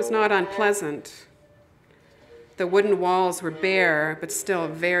 It was not unpleasant. The wooden walls were bare, but still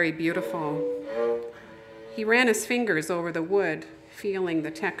very beautiful. He ran his fingers over the wood, feeling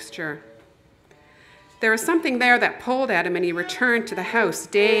the texture. There was something there that pulled at him, and he returned to the house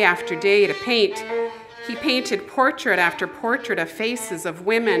day after day to paint. He painted portrait after portrait of faces of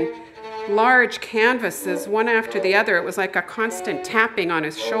women, large canvases, one after the other. It was like a constant tapping on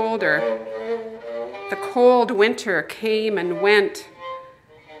his shoulder. The cold winter came and went.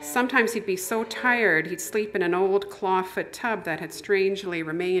 Sometimes he'd be so tired he'd sleep in an old clawfoot tub that had strangely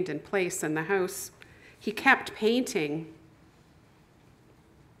remained in place in the house. He kept painting.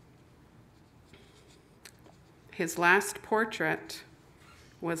 His last portrait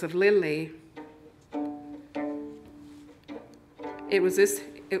was of Lily. It was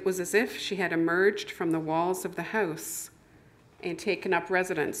as if she had emerged from the walls of the house and taken up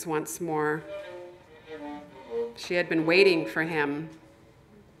residence once more. She had been waiting for him.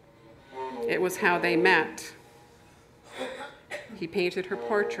 It was how they met. He painted her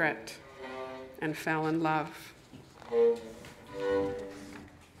portrait and fell in love.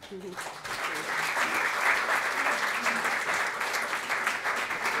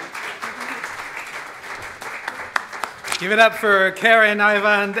 Give it up for Karin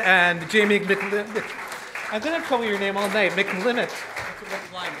Ivand and Jamie McClyment. I'm going to call you your name all night. McClyment.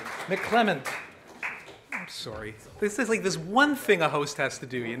 McClyment. I'm sorry. This is like this one thing a host has to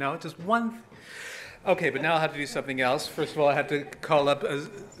do, you know? Just one. Okay, but now I'll have to do something else. First of all, I have to call up,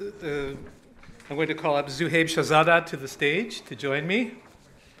 I'm going to call up Zuhaib Shahzada to the stage to join me.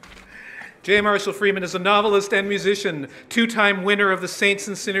 J. Marshall Freeman is a novelist and musician, two-time winner of the Saints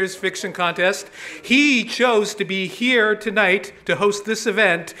and Sinners Fiction Contest. He chose to be here tonight to host this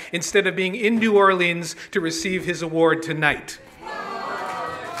event instead of being in New Orleans to receive his award tonight.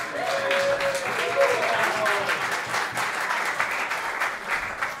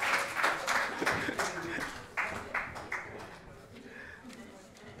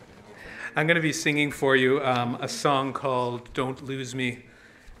 I'm going to be singing for you a song called Don't Lose Me,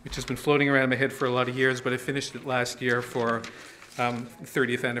 which has been floating around in my head for a lot of years, but I finished it last year for the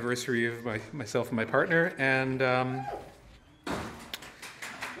 30th anniversary of myself and my partner. And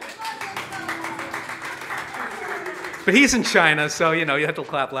but he's in China, so, you know, you have to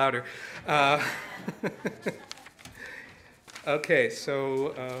clap louder. Okay,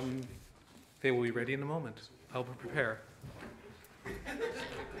 so they will be ready in a moment. I'll prepare.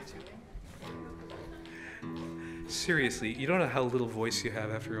 Seriously, you don't know how little voice you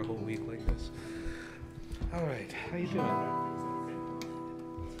have after a whole week like this. All right, how you doing?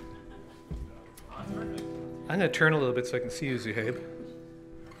 I'm going to turn a little bit so I can see you, Zuhaib.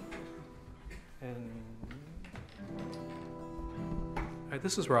 And all right,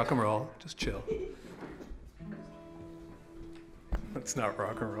 this is rock and roll. Just chill. It's not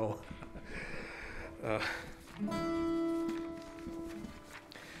rock and roll.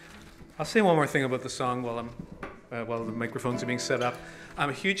 I'll say one more thing about the song while the microphones are being set up. I'm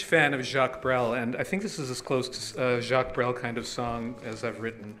a huge fan of Jacques Brel, and I think this is as close to a Jacques Brel kind of song as I've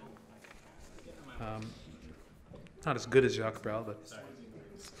written. Not as good as Jacques Brel, but... Sorry,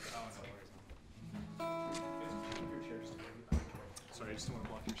 I just don't want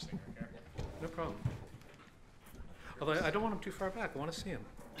to block your singer here. No problem. Although I don't want him too far back. I want to see him.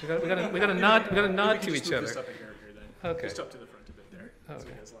 We got to nod. We got to nod to each other. Just up a hair here, then. Okay. Just up to the front a bit there, so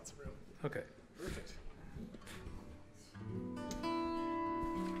he has lots of room. Okay. Perfect.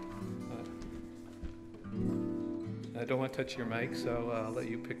 I don't want to touch your mic, so I'll let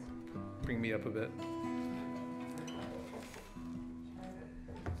you bring me up a bit.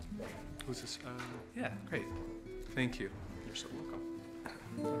 Who's this? Yeah, great. Thank you. You're so welcome.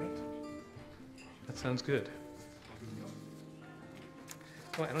 All right. That sounds good.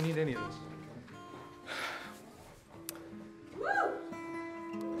 Oh, I don't need any of this.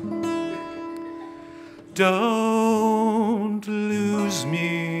 Don't lose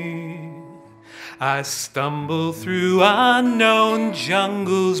me. I stumble through unknown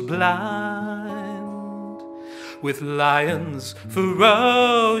jungles blind, with lions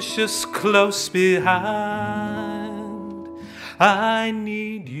ferocious close behind. I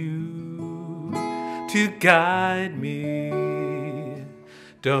need you to guide me.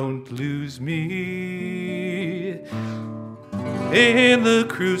 Don't lose me in the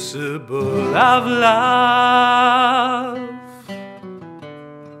crucible of love.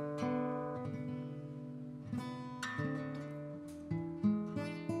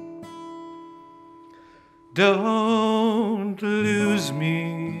 Don't lose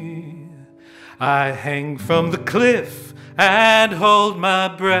me. I hang from the cliff and hold my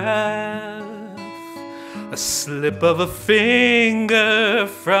breath. A slip of a finger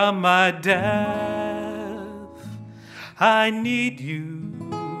from my death. I need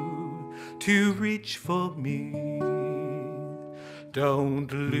you to reach for me. Don't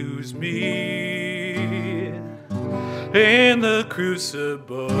lose me in the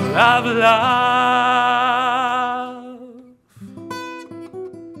crucible of love.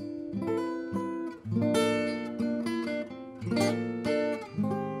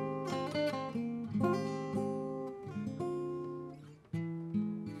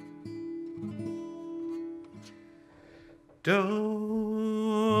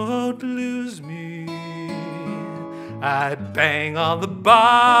 Don't lose me. I bang on the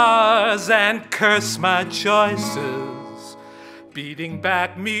bars and curse my choices, beating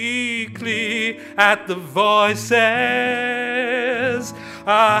back meekly at the voices.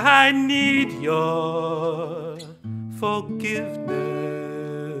 I need your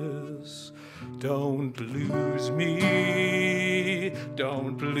forgiveness. Don't lose me.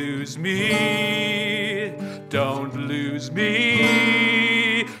 Don't lose me. Don't lose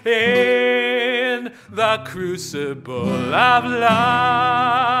me in the crucible of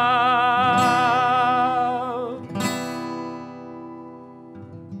love.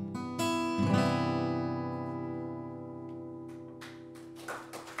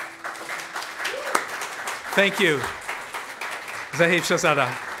 Thank you. Zuhaib,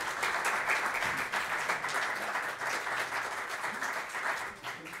 Shahzada.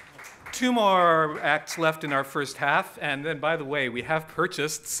 Two more acts left in our first half, and then, by the way, we have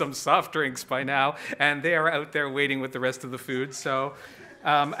purchased some soft drinks by now, and they are out there waiting with the rest of the food. So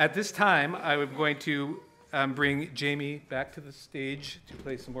at this time, I'm going to bring Jamie back to the stage to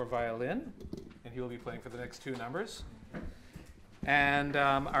play some more violin, and he will be playing for the next two numbers. And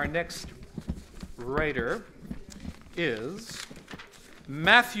our next writer is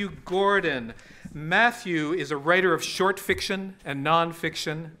Matthew Gordon. Matthew is a writer of short fiction and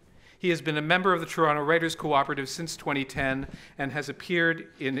nonfiction. He has been a member of the Toronto Writers Cooperative since 2010 and has appeared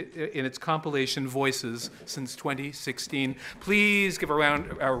in its compilation Voices since 2016. Please give a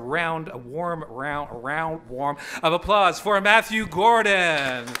warm round of applause for Matthew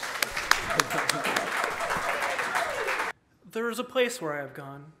Gordon. There is a place where I have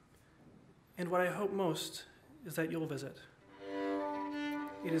gone, and what I hope most is that you'll visit.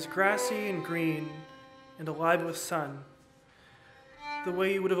 It is grassy and green and alive with sun, the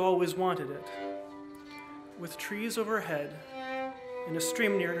way you would have always wanted it, with trees overhead and a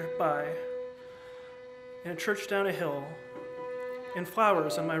stream nearby, and a church down a hill, and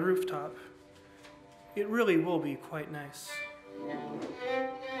flowers on my rooftop. It really will be quite nice.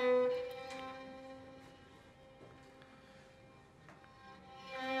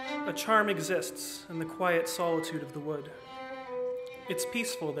 A charm exists in the quiet solitude of the wood. It's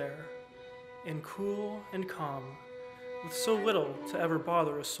peaceful there, and cool and calm, with so little to ever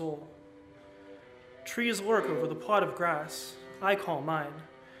bother a soul. Trees lurk over the plot of grass I call mine,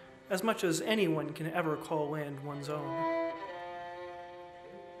 as much as anyone can ever call land one's own.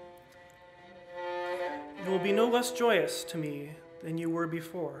 You will be no less joyous to me than you were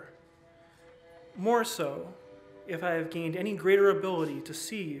before. More so, if I have gained any greater ability to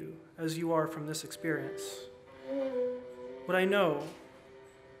see you as you are from this experience. What I know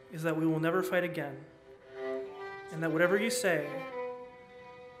is that we will never fight again, and that whatever you say,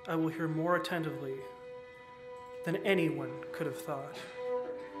 I will hear more attentively than anyone could have thought.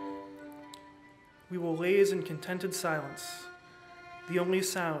 We will laze in contented silence, the only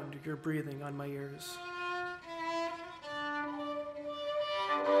sound of your breathing on my ears.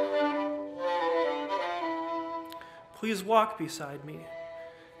 Please walk beside me,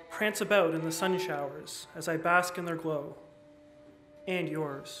 prance about in the sun showers as I bask in their glow, and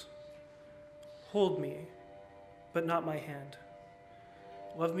yours. Hold me, but not my hand.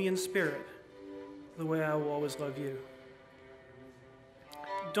 Love me in spirit, the way I will always love you.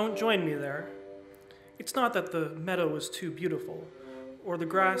 Don't join me there. It's not that the meadow is too beautiful, or the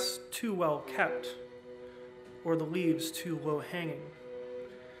grass too well kept, or the leaves too low hanging.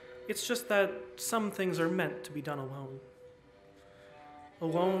 It's just that some things are meant to be done alone.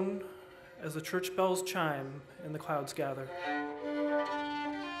 Alone as the church bells chime and the clouds gather.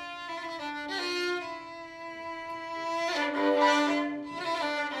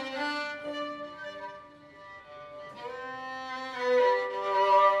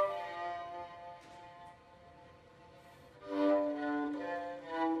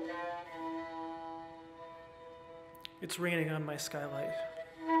 It's raining on my skylight.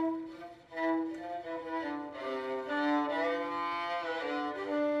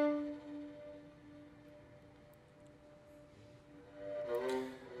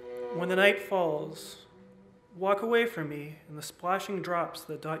 When the night falls, walk away from me in the splashing drops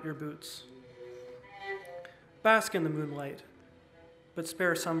that dot your boots. Bask in the moonlight, but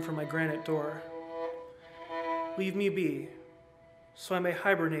spare some for my granite door. Leave me be, so I may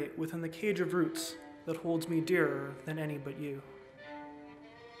hibernate within the cage of roots that holds me dearer than any but you.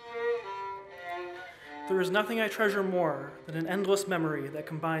 There is nothing I treasure more than an endless memory that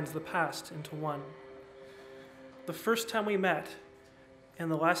combines the past into one. The first time we met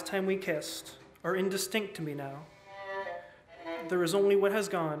and the last time we kissed are indistinct to me now. There is only what has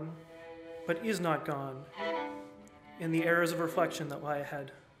gone, but is not gone, in the eras of reflection that lie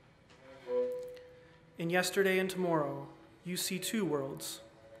ahead. In yesterday and tomorrow, you see two worlds,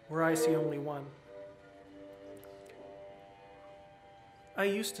 where I see only one. I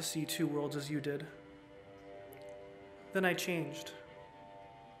used to see two worlds as you did. Then I changed.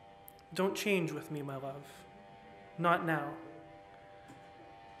 Don't change with me, my love. Not now.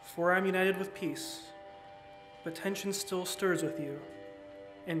 For I am united with peace, but tension still stirs with you,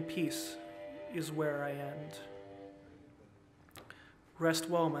 and peace is where I end. Rest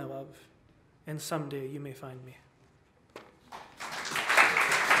well, my love, and someday you may find me.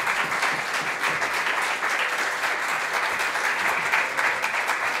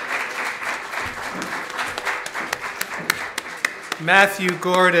 Matthew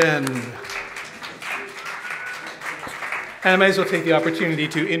Gordon. And I might as well take the opportunity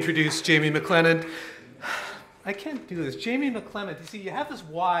to introduce Jamie McClyment. I can't do this. Jamie McClyment. You see, you have this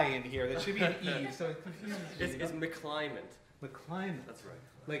Y in here. That should be an E, so it confuses me. It's McClyment. McClyment. That's right.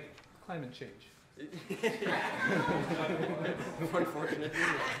 Like climate change. Unfortunately.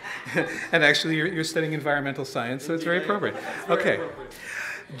 And actually, you're studying environmental science, so it's very appropriate. Okay. Appropriate.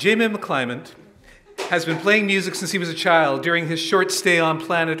 Jamie McClyment has been playing music since he was a child. During his short stay on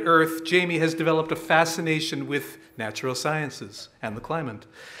planet Earth, Jamie has developed a fascination with natural sciences and the climate.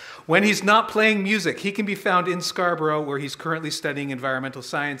 When he's not playing music, he can be found in Scarborough, where he's currently studying environmental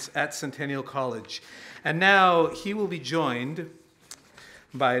science at Centennial College. And now he will be joined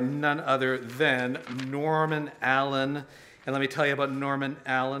by none other than Norman Allan. And let me tell you about Norman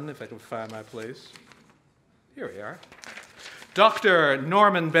Allan, if I can find my place. Here we are. Dr.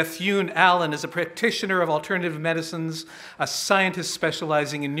 Norman Bethune Allan is a practitioner of alternative medicines, a scientist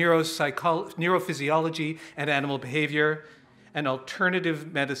specializing in neurophysiology and animal behavior, and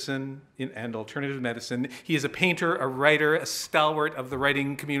alternative medicine. He is a painter, a writer, a stalwart of the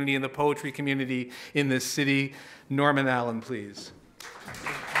writing community and the poetry community in this city. Norman Allan, please. You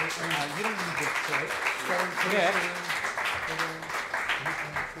don't need this,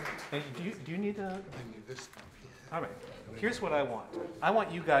 right? Do you need a... I need this. All right. Here's what I want. I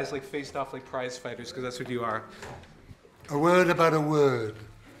want you guys like faced off like prize fighters, because that's what you are. A word about a word.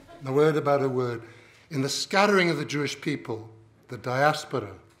 A word about a word. In the scattering of the Jewish people, the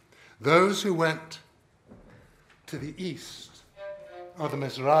diaspora, those who went to the east are the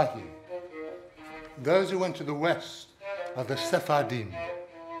Mizrahi. Those who went to the west are the Sephardim.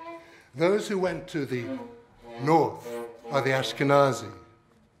 Those who went to the north are the Ashkenazi.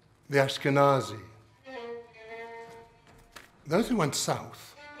 The Ashkenazi. Those who went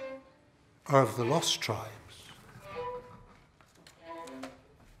south are of the lost tribes.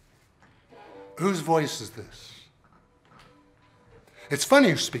 Whose voice is this? It's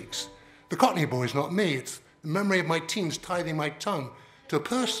funny who speaks. The Cockney boy is not me. It's the memory of my teens tithing my tongue to a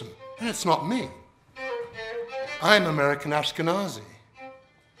person, and it's not me. I'm American Ashkenazi.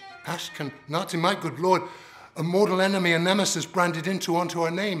 Ashkenazi, my good Lord, a mortal enemy, a nemesis branded onto our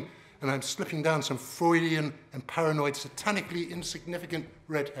name, and I'm slipping down some Freudian and paranoid, satanically insignificant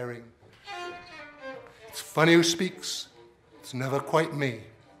red herring. It's funny who speaks. It's never quite me.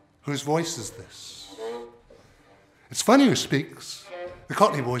 Whose voice is this? It's funny who speaks. The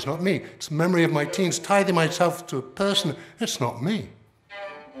Cockney boy's not me. It's the memory of my teens tithing myself to a person. It's not me.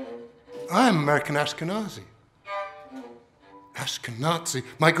 I'm American Ashkenazi. Ashkenazi,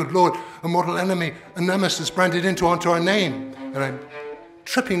 my good Lord, a mortal enemy, a nemesis branded onto our name. And I'm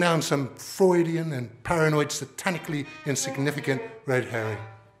tripping down some Freudian and paranoid, satanically insignificant red herring.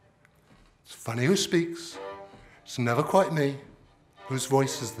 It's funny who speaks. It's never quite me. Whose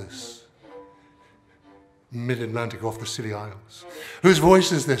voice is this? Mid-Atlantic off the Scilly Isles. Whose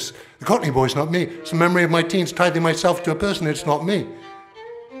voice is this? The Cockney boy's not me. It's the memory of my teens tithing myself to a person. It's not me.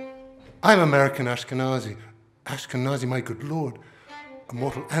 I'm American Ashkenazi. Ashkenazi, my good Lord, a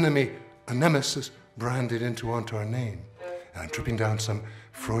mortal enemy, a nemesis branded onto our name. And I'm tripping down some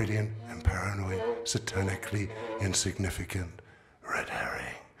Freudian and paranoid, satanically insignificant red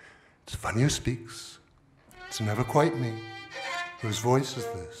herring. It's funny who speaks. It's never quite me. Whose voice is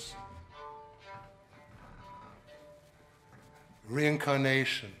this?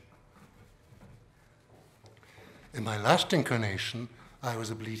 Reincarnation. In my last incarnation, I was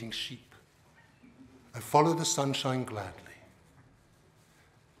a bleating sheep. I followed the sunshine gladly.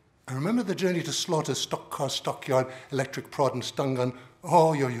 I remember the journey to slaughter, stock car, stockyard, electric prod and stun gun,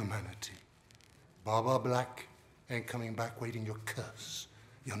 all your humanity. Baba Black ain't coming back waiting your curse,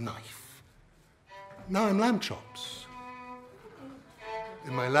 your knife. Now I'm lamb chops.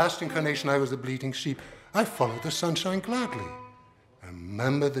 In my last incarnation, I was a bleating sheep. I followed the sunshine gladly. I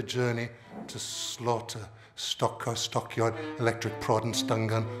remember the journey to slaughter, stock car, stockyard, electric prod and stun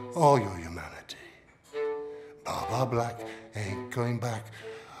gun, all your humanity. Baba Black ain't going back,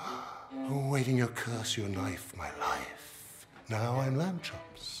 waiting your curse, your knife, my life. Now I'm lamb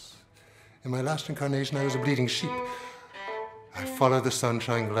chops. In my last incarnation, I was a bleating sheep. I followed the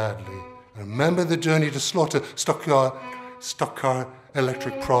sunshine gladly. I remember the journey to slaughter, stock car,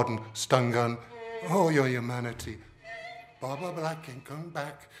 electric prod and stun gun, all your humanity. Baba Black ain't going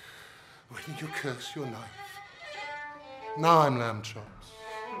back, waiting your curse, your knife. Now I'm lamb chops.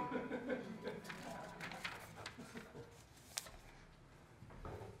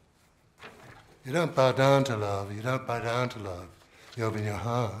 You don't bow down to love, you don't bow down to love. You open your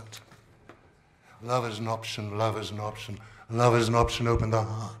heart. Love is an option, love is an option, love is an option, open the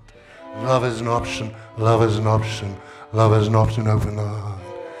heart. Love is an option, love is an option, love is an option, open the heart.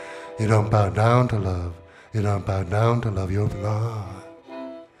 You don't bow down to love, you don't bow down to love, you open the heart.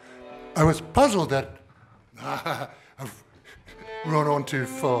 I was puzzled that I've run on too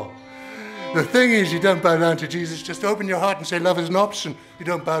far. The thing is, you don't bow down to Jesus, just open your heart and say love is an option. You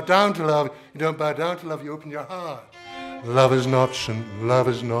don't bow down to love, you don't bow down to love, you open your heart. Love is an option, love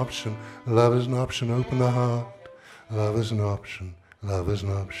is an option, love is an option, open the heart. Love is an option, love is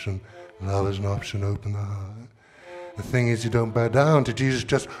an option, love is an option, open the heart. The thing is, you don't bow down to Jesus,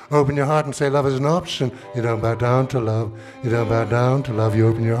 just open your heart and say love is an option. You don't bow down to love, you don't bow down to love, you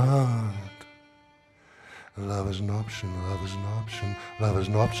open your heart. Love is an option, love is an option, love is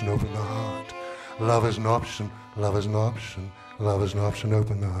an option, open the heart. Love is an option, love is an option, love is an option,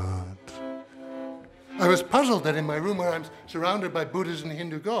 open the heart. I was puzzled that in my room where I'm surrounded by Buddhas and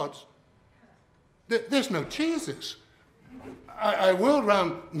Hindu gods, there's no Jesus. I whirled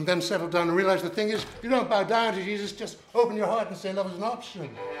round and then settled down and realized the thing is, you don't bow down to Jesus, just open your heart and say love is an option.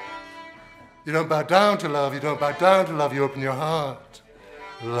 You don't bow down to love, you don't bow down to love, you open your heart.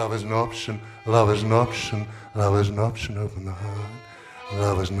 Love is an option, love is an option, love is an option, open the heart.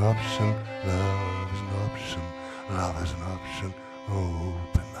 Love is an option, love is an option, love is an option,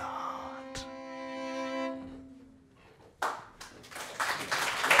 open the heart.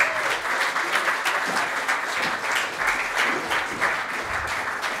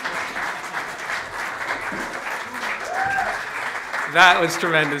 That was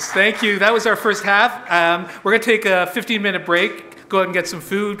tremendous. Thank you. That was our first half. We're going to take a 15-minute break. Go out and get some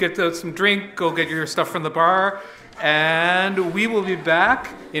food, get some drink, go get your stuff from the bar. And we will be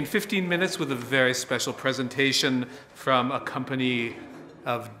back in 15 minutes with a very special presentation from a company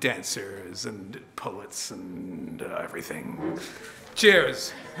of dancers and poets and everything.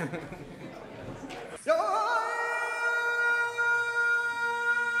 Cheers.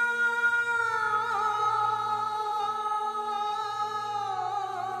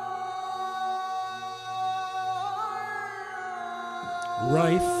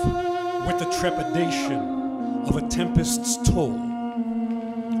 Rife with the trepidation of a tempest's toll,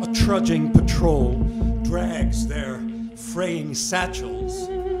 a trudging patrol drags their fraying satchels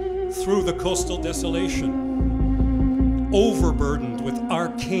through the coastal desolation, overburdened with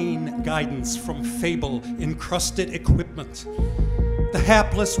arcane guidance from fable-encrusted equipment. The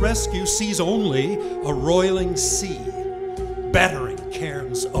hapless rescue sees only a roiling sea, battering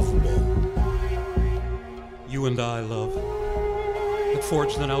cairns of woe. You and I, love, had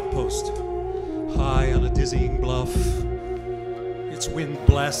forged an outpost, high on a dizzying bluff. Its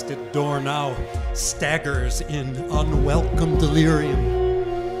wind-blasted door now staggers in unwelcome delirium.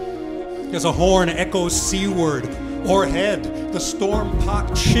 As a horn echoes seaward, o'erhead the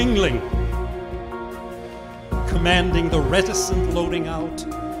storm-pocked shingling, commanding the reticent loading out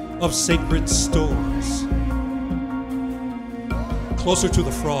of sacred stores. Closer to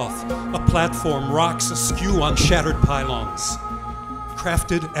the froth, a platform rocks askew on shattered pylons,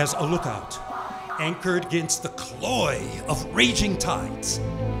 crafted as a lookout, anchored against the cloy of raging tides.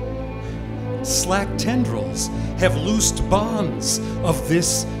 Slack tendrils have loosed bonds of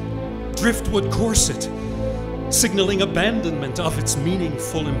this driftwood corset, signaling abandonment of its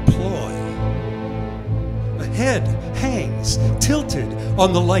meaningful employ. A head hangs, tilted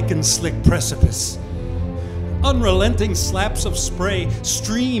on the lichen-slick precipice. Unrelenting slaps of spray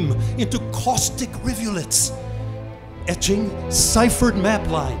stream into caustic rivulets, etching ciphered map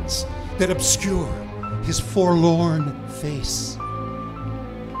lines that obscure his forlorn face.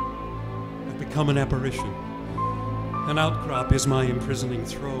 I've become an apparition. An outcrop is my imprisoning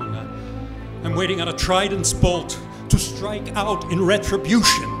throne. I'm waiting on a trident's bolt to strike out in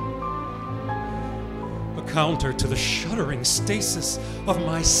retribution. A counter to the shuddering stasis of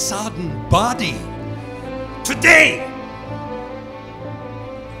my sodden body. Today!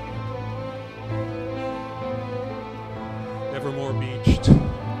 Evermore beached.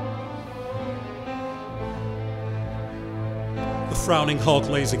 The frowning hulk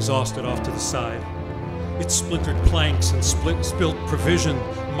lays exhausted off to the side. Its splintered planks and spilt provision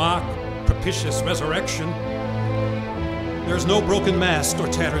mock propitious resurrection. There's no broken mast or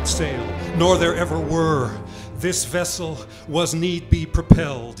tattered sail, nor there ever were. This vessel was need be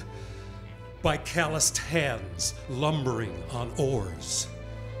propelled by calloused hands lumbering on oars.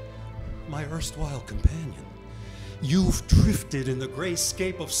 My erstwhile companion, you've drifted in the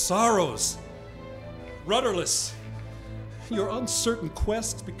grayscape of sorrows. Rudderless, your uncertain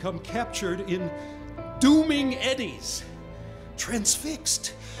quests become captured in dooming eddies,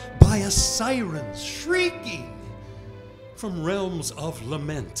 transfixed by a siren's shrieking from realms of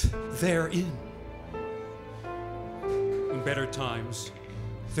lament therein. In better times,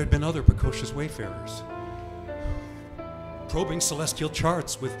 there'd been other precocious wayfarers, probing celestial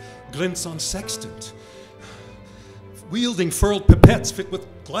charts with glints on sextant, wielding furled pipettes fit with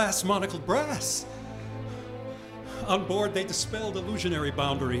glass monocled brass. On board, they dispelled illusionary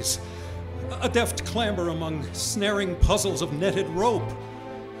boundaries, a deft clamber among snaring puzzles of netted rope.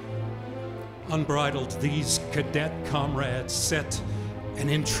 Unbridled, these cadet comrades set an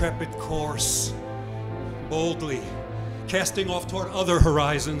intrepid course, boldly casting off toward other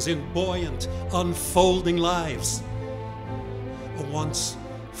horizons in buoyant, unfolding lives. A once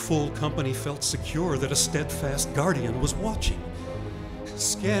full company felt secure that a steadfast guardian was watching,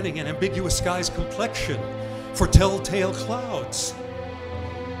 scanning an ambiguous sky's complexion for telltale clouds.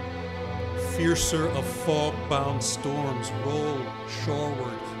 Fiercer of fog-bound storms roll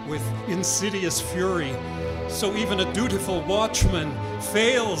shoreward with insidious fury, so even a dutiful watchman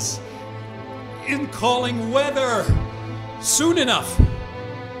fails in calling weather soon enough.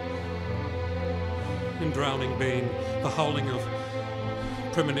 In drowning bane, the howling of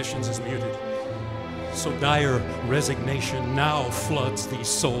premonitions is muted, so dire resignation now floods these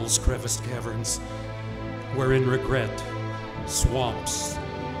souls' creviced caverns, wherein regret swamps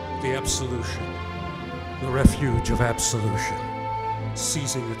the absolution, the refuge of absolution,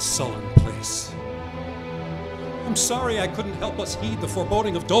 seizing its sullen place. I'm sorry I couldn't help us heed the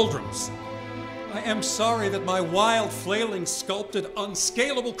foreboding of doldrums. I am sorry that my wild flailing sculpted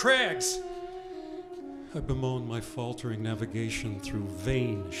unscalable crags. I bemoan my faltering navigation through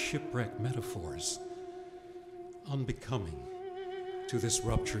vain shipwreck metaphors, unbecoming to this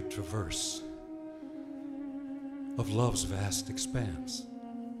ruptured traverse of love's vast expanse.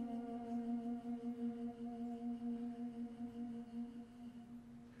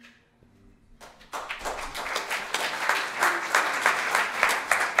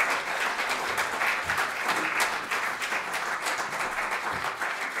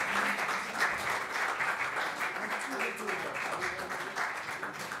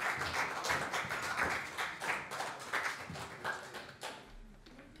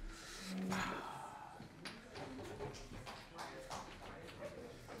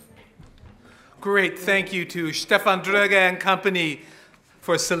 Great, thank you to Stefan Droege and company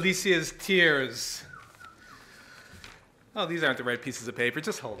for Silesia's Tears. Oh, these aren't the right pieces of paper,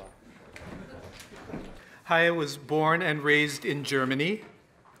 just hold on. Haya was born and raised in Germany.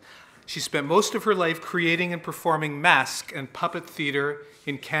 She spent most of her life creating and performing mask and puppet theater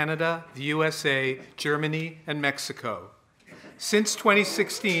in Canada, the USA, Germany, and Mexico. Since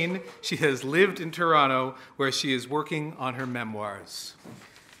 2016, she has lived in Toronto, where she is working on her memoirs.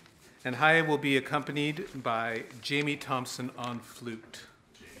 And Haya will be accompanied by Jamie Thompson on flute.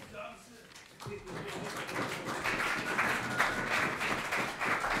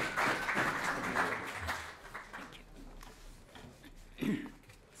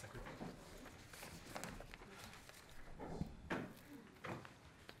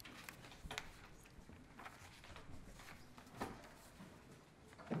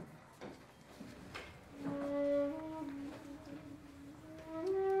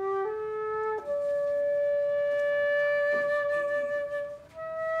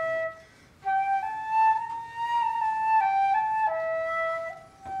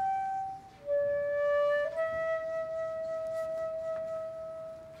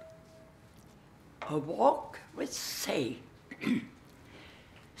 A walk with Say.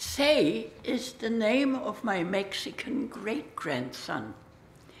 Say is the name of my Mexican great-grandson.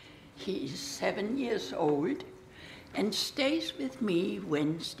 He is 7 years old and stays with me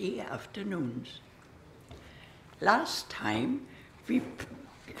Wednesday afternoons. Last time we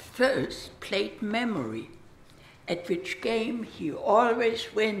first played Memory, at which game he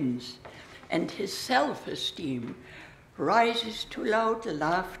always wins and his self-esteem rises to loud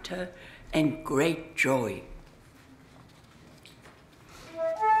laughter and great joy.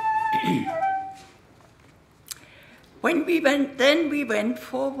 When we went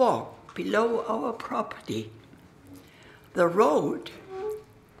for a walk below our property. The road,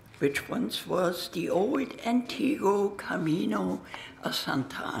 which once was the old Antiguo Camino of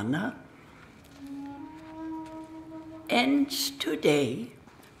Santa Ana, ends today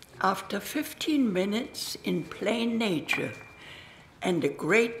after 15 minutes in plain nature and a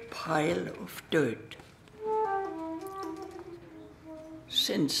great pile of dirt.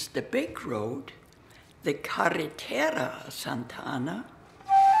 Since the big road, the Carretera Santa Ana,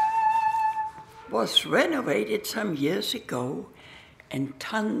 was renovated some years ago, and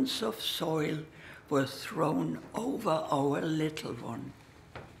tons of soil were thrown over our little one.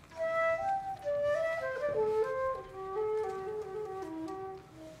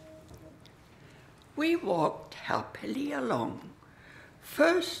 We walked happily along,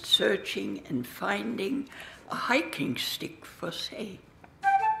 first searching and finding a hiking stick for Say.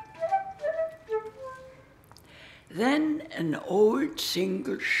 Then an old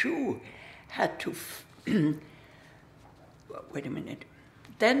single shoe had to,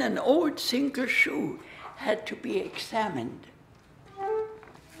 Then an old single shoe had to be examined.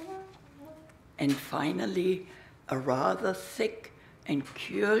 And finally, a rather thick and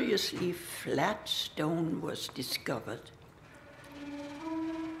curiously flat stone was discovered,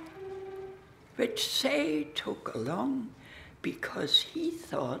 which Say took along because he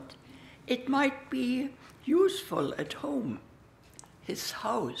thought it might be useful at home. His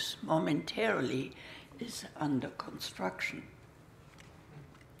house momentarily is under construction.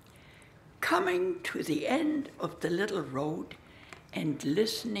 Coming to the end of the little road and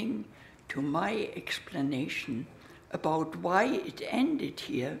listening to my explanation about why it ended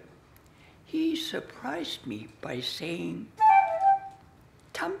here, he surprised me by saying,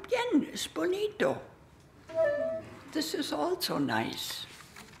 "También es bonito." This is also nice.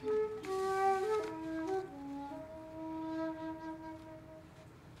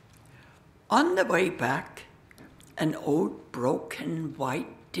 On the way back, an old broken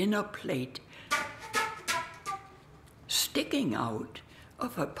white dinner plate sticking out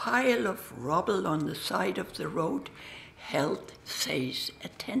of a pile of rubble on the side of the road held Say's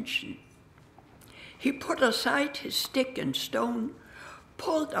attention. He put aside his stick and stone,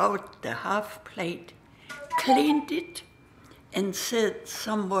 pulled out the half plate, cleaned it, and said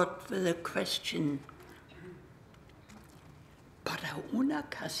somewhat with a question, "Para una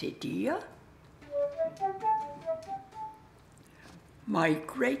quesadilla?" My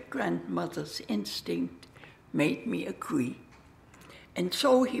great-grandmother's instinct made me agree, and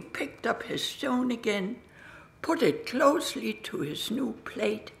so he picked up his stone again, put it closely to his new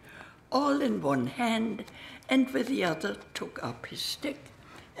plate, all in one hand, and with the other took up his stick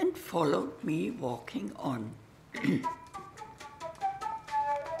and followed me walking on.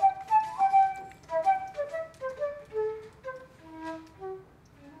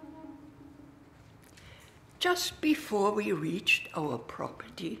 Just before we reached our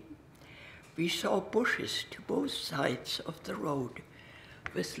property, We saw bushes to both sides of the road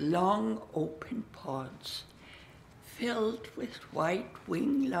with long open pods filled with white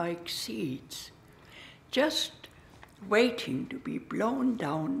wing-like seeds, just waiting to be blown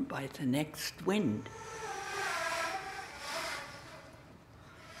down by the next wind.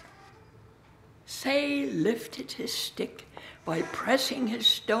 Say lifted his stick by pressing his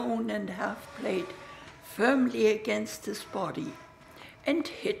stone and half-plate firmly against his body and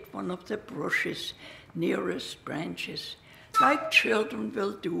hit one of the bushes nearest branches, like children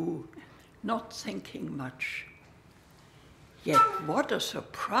will do, not thinking much. Yet what a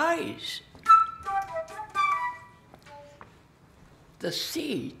surprise! The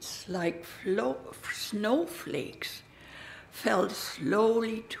seeds, like snowflakes, fell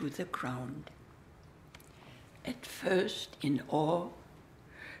slowly to the ground. At first in awe,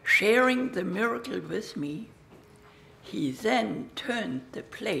 sharing the miracle with me, he then turned the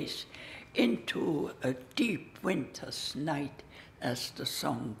place into a deep winter's night, as the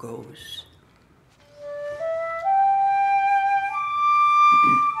song goes.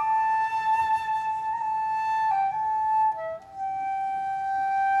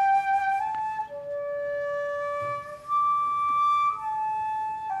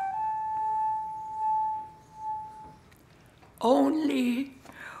 Only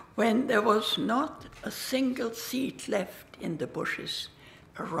when there was not a single seed left in the bushes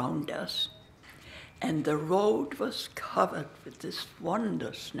around us, and the road was covered with this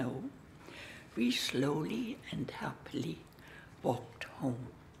wonder snow, we slowly and happily walked home.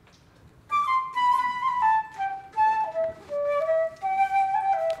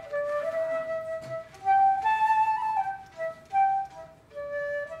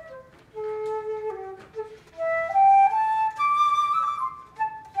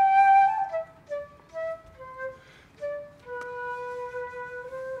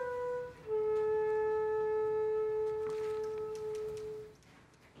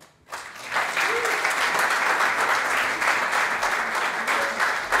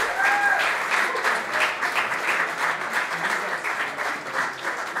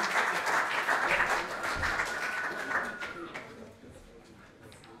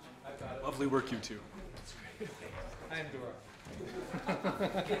 Lovely work, you two. I'm Dora.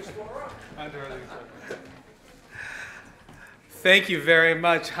 I'm Dora. Thank you very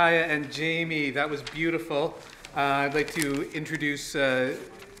much, Haya and Jamie. That was beautiful. I'd like to introduce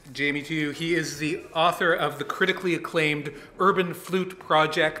Jamie to you. He is the author of the critically acclaimed Urban Flute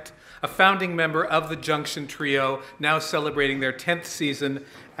Project, a founding member of the Junction Trio, now celebrating their 10th season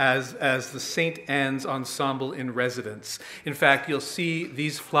as the St. Anne's Ensemble in Residence. In fact, you'll see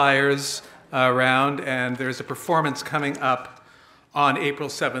these flyers around, and there's a performance coming up on April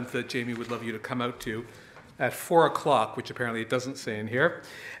 7th that Jamie would love you to come out to at 4 o'clock, which apparently it doesn't say in here.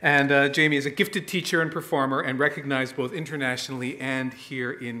 And Jamie is a gifted teacher and performer and recognized both internationally and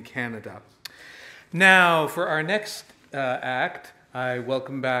here in Canada. Now, for our next act, I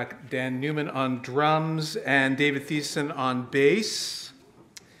welcome back Dan Neumann on drums and David Thiessen on bass.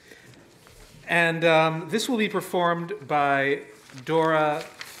 And this will be performed by Dora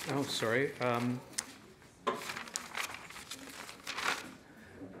Thea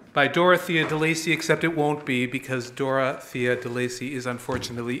Delacey, except it won't be because Dora Thea Delacey is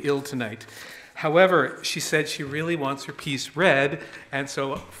unfortunately ill tonight. However, she said she really wants her piece read, and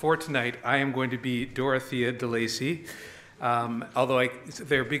so for tonight I am going to be Dora Thea Delacey. Although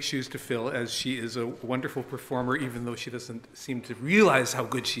there are big shoes to fill, as she is a wonderful performer, even though she doesn't seem to realize how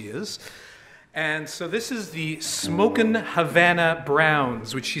good she is. And so this is the Smokin' Havana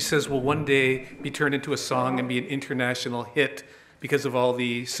Browns, which she says will one day be turned into a song and be an international hit because of all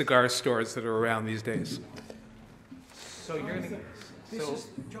the cigar stores that are around these days. So you're going to...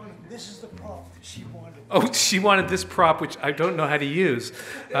 This is the prop that she wanted. Oh, she wanted this prop, which I don't know how to use.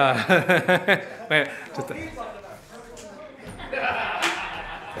 Okay.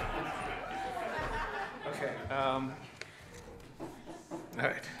 All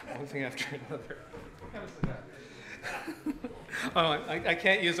right. One thing after another. Oh, I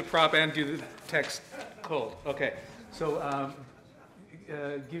can't use a prop and do the text cold. Okay. So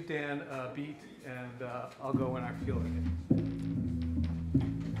give Dan a beat, and I'll go when I feel like it.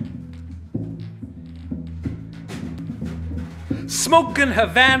 Smokin'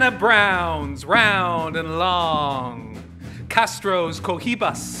 Havana Browns, round and long. Castro's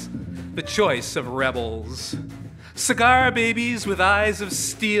Cohibas, the choice of rebels. Cigar babies with eyes of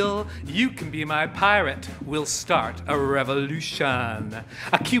steel, you can be my pirate, we'll start a revolution.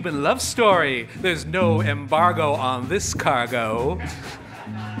 A Cuban love story, there's no embargo on this cargo.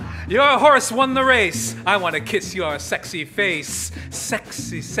 Your horse won the race. I want to kiss your sexy face.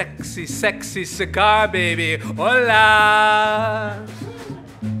 Sexy, sexy, sexy cigar, baby. Hola.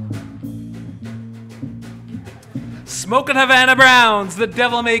 Smoking Havana Browns. The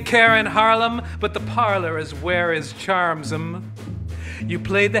devil may care in Harlem, but the parlor is where his charms 'em. You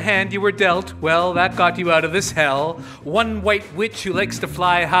played the hand you were dealt, well, that got you out of this hell. One white witch who likes to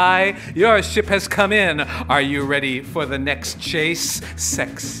fly high, your ship has come in. Are you ready for the next chase?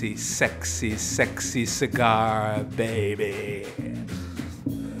 Sexy, sexy, sexy cigar, baby.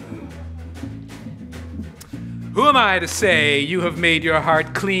 Who am I to say you have made your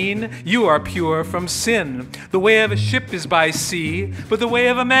heart clean? You are pure from sin. The way of a ship is by sea, but the way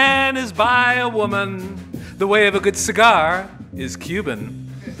of a man is by a woman. The way of a good cigar is Cuban.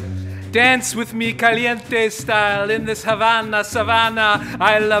 Dance with me caliente style in this Havana savannah.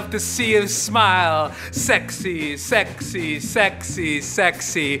 I love to see you smile. Sexy, sexy, sexy,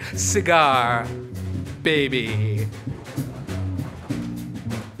 sexy cigar, baby.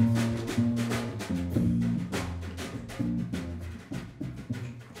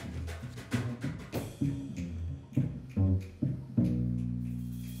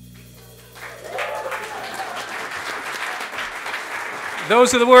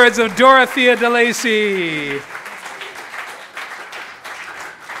 Those are the words of Dora Thea Delacey,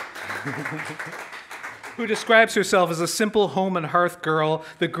 who describes herself as a simple home and hearth girl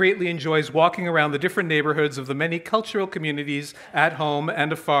that greatly enjoys walking around the different neighborhoods of the many cultural communities at home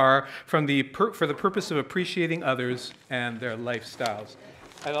and afar for the purpose of appreciating others and their lifestyles.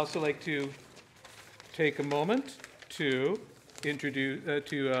 I'd also like to take a moment to introduce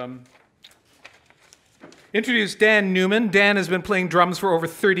Dan Neumann. Dan has been playing drums for over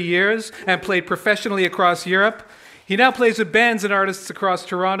 30 years and played professionally across Europe. He now plays with bands and artists across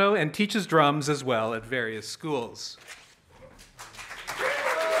Toronto and teaches drums as well at various schools.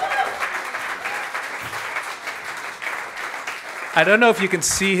 I don't know if you can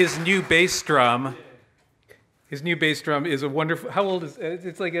see his new bass drum. His new bass drum is a wonderful, how old is it?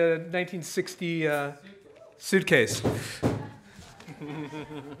 It's like a 1960 suitcase.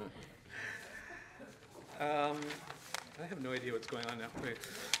 I have no idea what's going on now. Wait.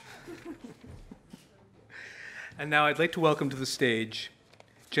 And now I'd like to welcome to the stage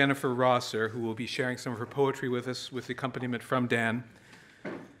Jennifer Rosser, who will be sharing some of her poetry with us with accompaniment from Dan.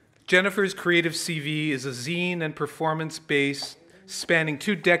 Jennifer's creative CV is a zine and performance base spanning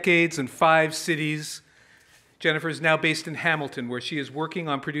 2 decades and 5 cities. Jennifer is now based in Hamilton, where she is working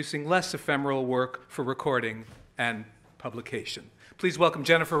on producing less ephemeral work for recording and publication. Please welcome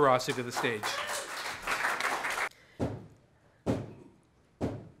Jennifer Rosser to the stage.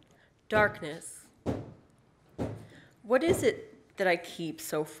 Darkness. What is it that I keep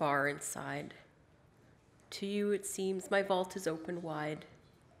so far inside? To you it seems my vault is open wide.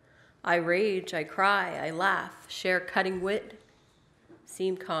 I rage, I cry, I laugh, share cutting wit.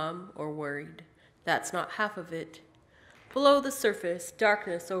 Seem calm or worried, that's not half of it. Below the surface,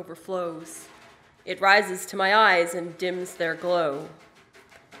 darkness overflows. It rises to my eyes and dims their glow.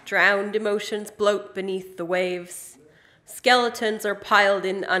 Drowned emotions bloat beneath the waves. Skeletons are piled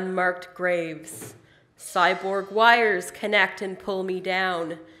in unmarked graves. Cyborg wires connect and pull me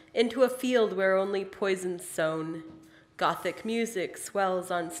down into a field where only poison's sown. Gothic music swells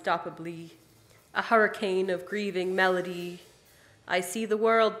unstoppably, a hurricane of grieving melody. I see the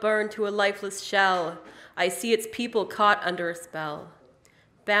world burn to a lifeless shell. I see its people caught under a spell,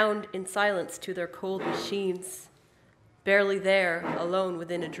 bound in silence to their cold machines, barely there, alone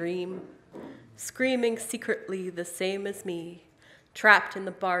within a dream. Screaming secretly the same as me, trapped in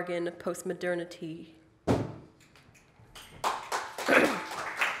the bargain of postmodernity.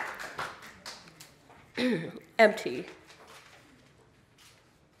 Empty.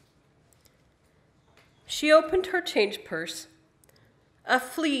 She opened her change purse. A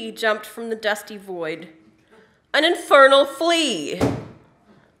flea jumped from the dusty void. An infernal flea!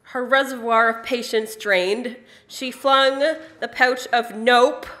 Her reservoir of patience drained, she flung the pouch of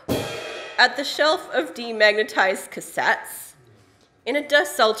nope at the shelf of demagnetized cassettes. In a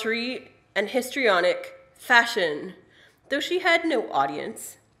desultory and histrionic fashion, though she had no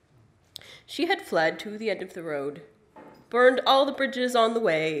audience, she had fled to the end of the road, burned all the bridges on the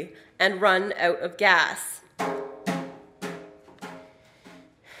way, and run out of gas.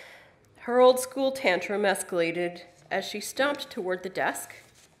 Her old school tantrum escalated as she stomped toward the desk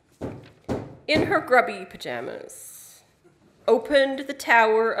in her grubby pajamas, opened the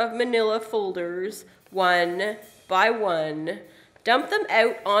tower of manila folders one by one, dumped them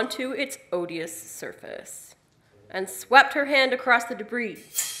out onto its odious surface, and swept her hand across the debris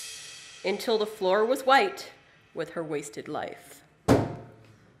until the floor was white with her wasted life.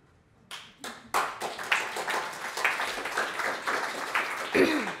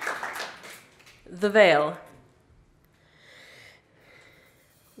 The veil.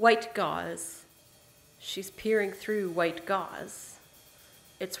 White gauze. She's peering through white gauze.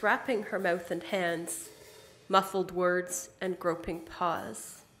 It's wrapping her mouth and hands, muffled words and groping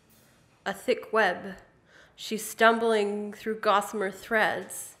paws. A thick web. She's stumbling through gossamer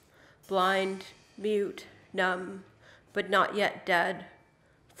threads, blind, mute, numb, but not yet dead,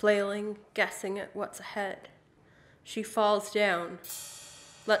 flailing, guessing at what's ahead. She falls down,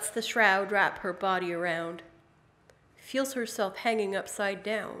 lets the shroud wrap her body around, feels herself hanging upside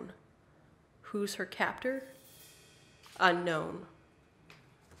down. Who's her captor? Unknown.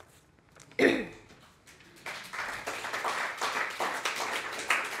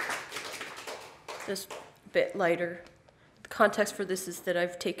 Just a bit lighter. The context for this is that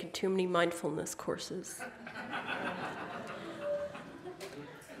I've taken too many mindfulness courses.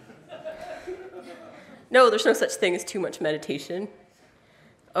 No, there's no such thing as too much meditation.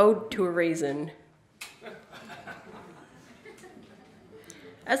 Ode to a raisin.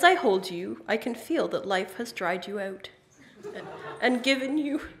 As I hold you, I can feel that life has dried you out and given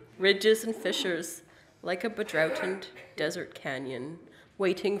you ridges and fissures like a bedroughtened desert canyon,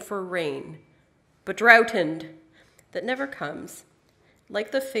 waiting for rain, bedroughtened, that never comes,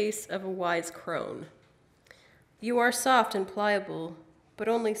 like the face of a wise crone. You are soft and pliable, but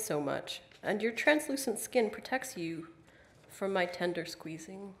only so much, and your translucent skin protects you from my tender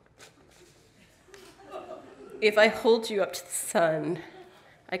squeezing. If I hold you up to the sun,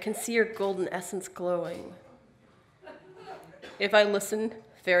 I can see your golden essence glowing. If I listen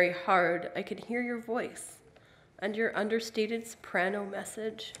very hard, I can hear your voice and your understated soprano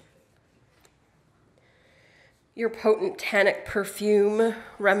message. Your potent tannic perfume,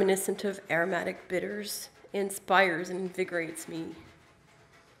 reminiscent of aromatic bitters, inspires and invigorates me.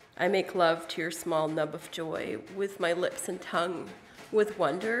 I make love to your small nub of joy with my lips and tongue, with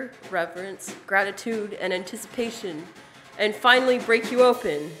wonder, reverence, gratitude, and anticipation, and finally break you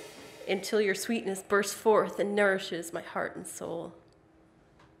open until your sweetness bursts forth and nourishes my heart and soul.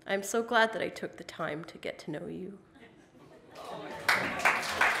 I'm so glad that I took the time to get to know you.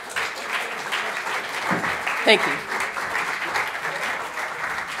 Thank you.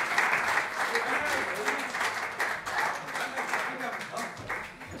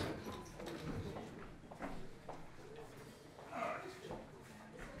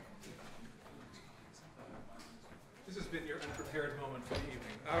 This has been your unprepared moment for the evening.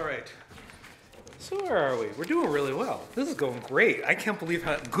 All right. So where are we? We're doing really well. This is going great. I can't believe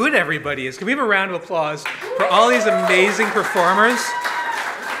how good everybody is. Can we have a round of applause for all these amazing performers?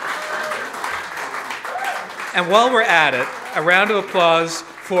 And while we're at it, a round of applause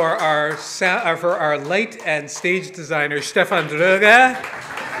for our light and stage designer, Stefan Droege,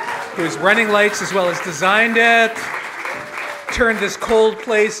 who's running lights as well as designed it, turned this cold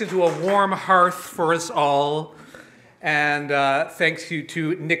place into a warm hearth for us all. And thanks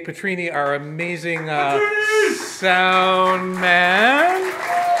to Nick Petrini, our amazing sound man.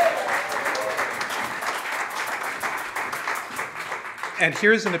 And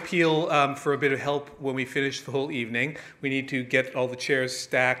here's an appeal for a bit of help when we finish the whole evening. We need to get all the chairs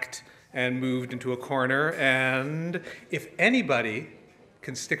stacked and moved into a corner. And if anybody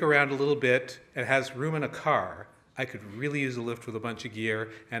can stick around a little bit and has room in a car, I could really use a lift with a bunch of gear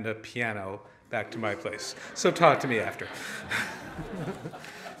and a piano back to my place. So talk to me after.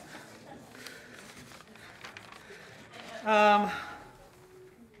 I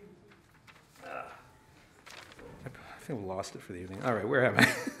think we lost it for the evening. All right, where am I?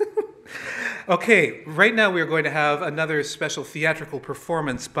 Okay, right now we are going to have another special theatrical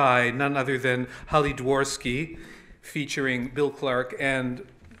performance by none other than Hully Dworsky, featuring Bill Clark and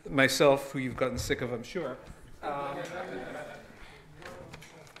myself, who you've gotten sick of, I'm sure.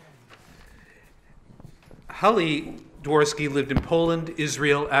 Hully Dworsky lived in Poland,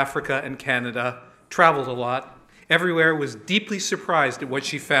 Israel, Africa, and Canada, traveled a lot, everywhere, was deeply surprised at what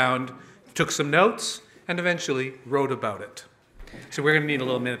she found, took some notes, and eventually wrote about it. So we're going to need a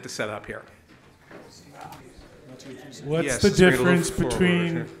little minute to set up here. What's the difference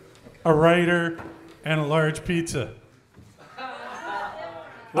between a writer and a large pizza?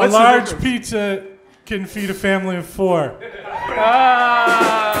 A large pizza can feed a family of 4.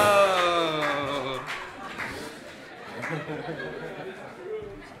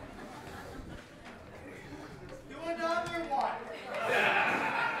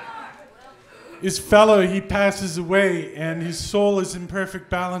 His fellow, he passes away, and his soul is in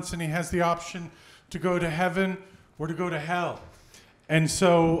perfect balance, and he has the option to go to heaven or to go to hell. And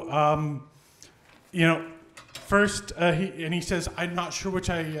so, first, he says, I'm not sure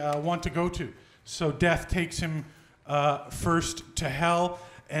which I want to go to. So death takes him first to hell,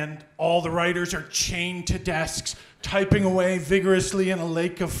 and all the writers are chained to desks, typing away vigorously in a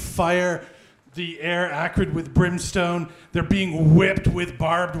lake of fire, the air acrid with brimstone. They're being whipped with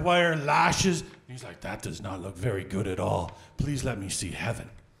barbed wire lashes. He's like, that does not look very good at all. Please let me see heaven.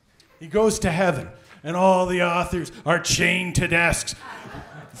 He goes to heaven, and all the authors are chained to desks,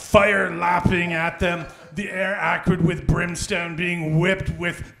 fire lapping at them, the air acrid with brimstone, being whipped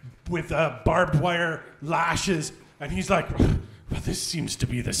with barbed wire lashes. And he's like, well, this seems to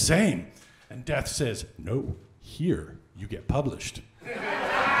be the same. And Death says, no, here you get published.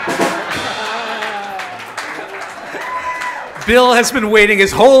 Bill has been waiting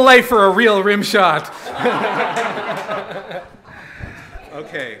his whole life for a real rim shot.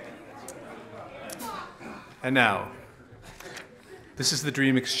 Okay. And now, this is the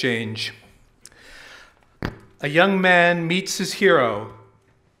dream exchange. A young man meets his hero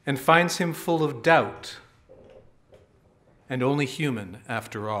and finds him full of doubt, and only human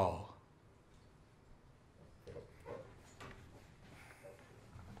after all.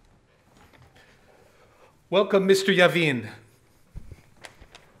 Welcome, Mr. Yavin.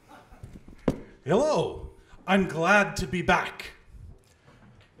 Hello, I'm glad to be back.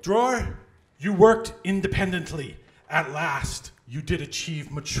 Dror, you worked independently. At last, you did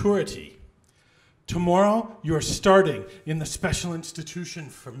achieve maturity. Tomorrow, you're starting in the special institution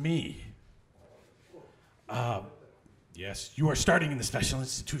for me. Yes, you are starting in the special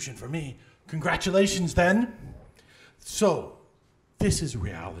institution for me. Congratulations, then. So, this is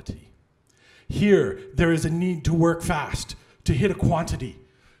reality. Here, there is a need to work fast, to hit a quantity,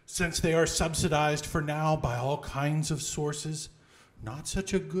 since they are subsidized for now by all kinds of sources. Not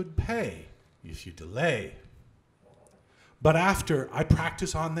such a good pay if you delay. But after I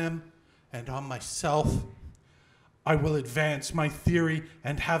practice on them and on myself, I will advance my theory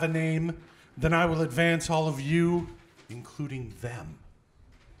and have a name. Then I will advance all of you, including them.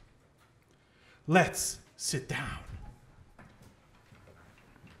 Let's sit down.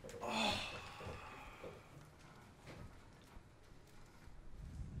 Oh.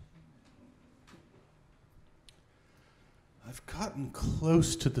 I've gotten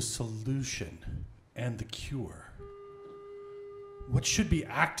close to the solution and the cure. What should be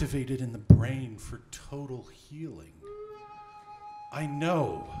activated in the brain for total healing? I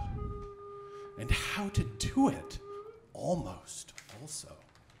know. And how to do it, almost, also.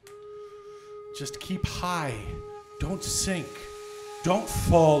 Just keep high, don't sink, don't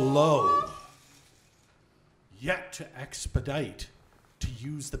fall low. Yet to expedite, to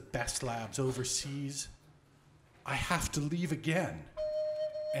use the best labs overseas, I have to leave again.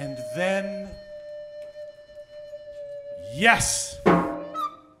 And then, yes,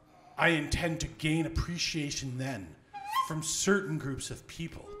 I intend to gain appreciation then from certain groups of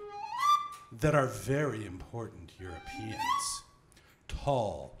people that are very important Europeans.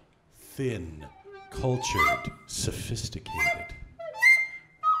 Tall, thin, cultured, sophisticated,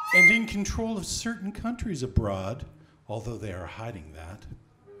 and in control of certain countries abroad, although they are hiding that.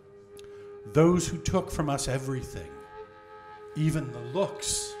 Those who took from us everything, even the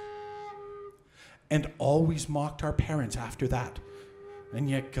looks, and always mocked our parents after that, and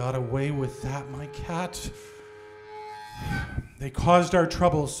yet got away with that, my cat. They caused our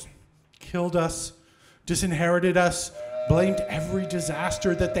troubles, killed us, disinherited us, blamed every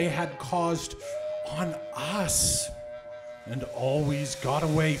disaster that they had caused on us, and always got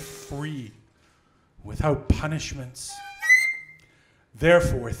away free, without punishments.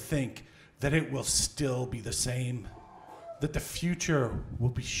 Therefore, think that it will still be the same, that the future will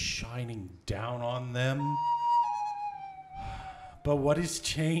be shining down on them. But what has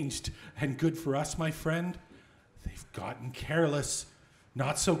changed, and good for us, my friend? They've gotten careless,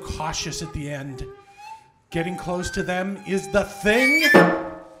 not so cautious at the end. Getting close to them is the thing.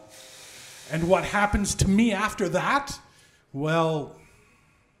 And what happens to me after that? Well,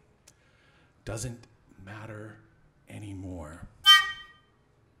 doesn't matter anymore.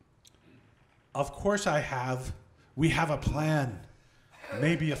 Of course we have a plan,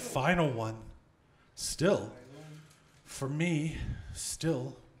 maybe a final one. Still, for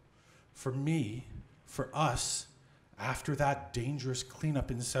us, after that dangerous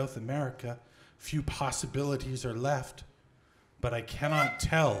cleanup in South America, few possibilities are left. But I cannot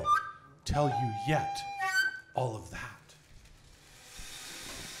tell you yet all of that.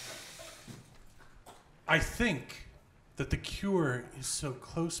 I think that the cure is so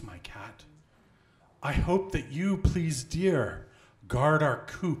close, my cat. I hope that you, please, dear, guard our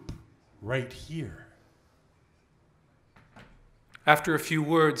coop right here. After a few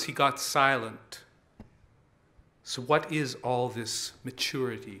words, he got silent. So what is all this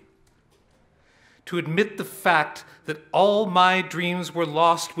maturity? to admit the fact that all my dreams were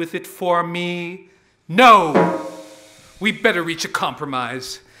lost with it for me? No! We better reach a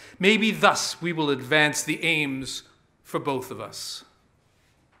compromise. Maybe thus we will advance the aims for both of us.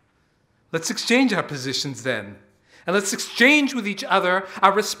 Let's exchange our positions then. And let's exchange with each other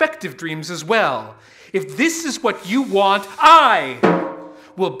our respective dreams as well. If this is what you want, I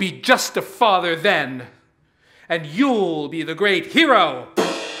will be just a father then. And you'll be the great hero,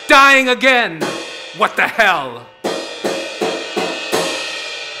 dying again. What the hell?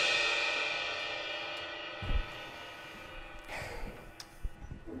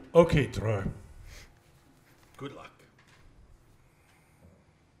 Okay, Dror. Good luck.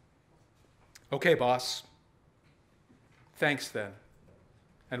 Okay, boss. Thanks then,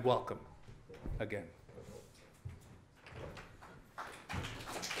 and welcome again.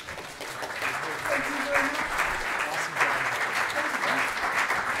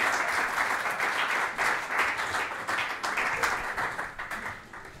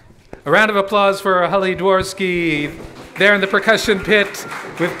 A round of applause for Hully Dworsky, there in the percussion pit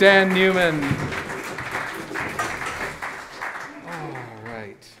with Dan Neumann. All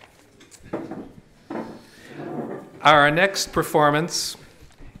right. Our next performance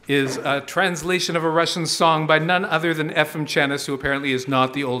is a translation of a Russian song by none other than Efim Chinas, who apparently is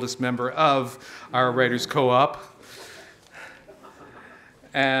not the oldest member of our writers' co-op.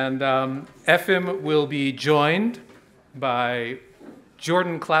 And Efim will be joined by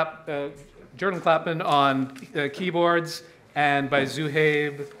Jordan Clapman on keyboards and by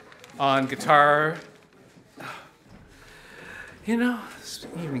Zuhaib on guitar. You know, this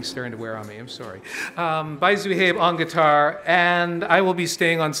evening's starting to wear on me, I'm sorry. By Zuhaib on guitar, and I will be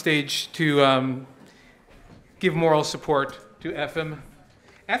staying on stage to give moral support to Efim.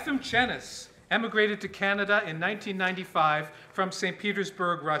 Efim Chinas emigrated to Canada in 1995 from St.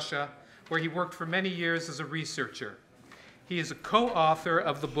 Petersburg, Russia, where he worked for many years as a researcher. He is a co-author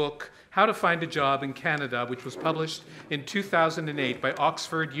of the book How to Find a Job in Canada, which was published in 2008 by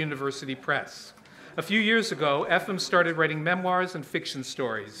Oxford University Press. A few years ago, Efim started writing memoirs and fiction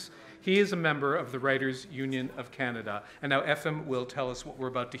stories. He is a member of the Writers' Union of Canada. And now Efim will tell us what we're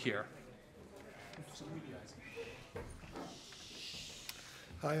about to hear.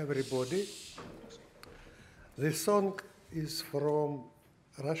 Hi, everybody. This song is from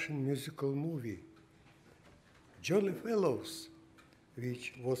Russian musical movie, Jolly Fellows,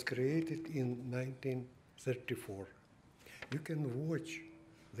 which was created in 1934. You can watch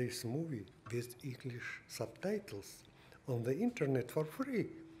this movie with English subtitles on the internet for free.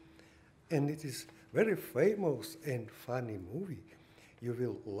 And it is very famous and funny movie. You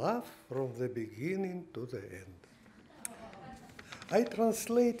will laugh from the beginning to the end. I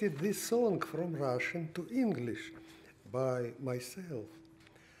translated this song from Russian to English by myself.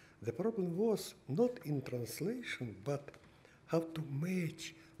 The problem was not in translation, but how to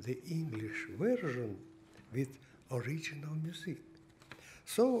match the English version with original music.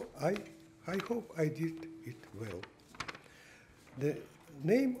 So I hope I did it well. The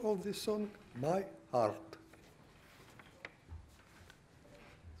name of the song, My Heart.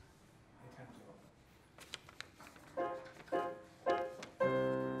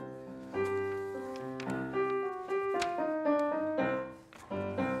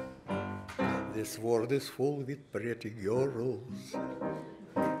 This world is full with pretty girls.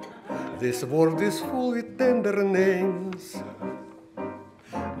 This world is full with tender names.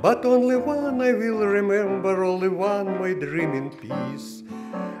 But only one I will remember, only one my dream in peace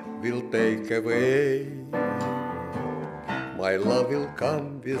will take away. My love will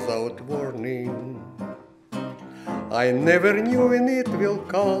come without warning. I never knew when it will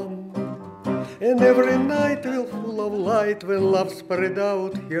come. And every night will full of light when love spread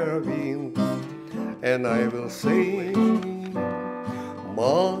out her wings. And I will sing,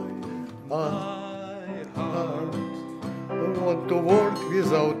 my heart, I want to work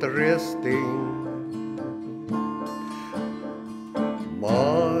without resting.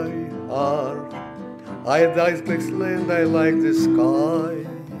 My heart, I like this land, I like the sky.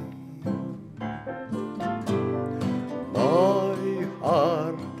 My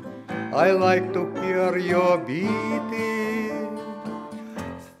heart, I like to hear your beating.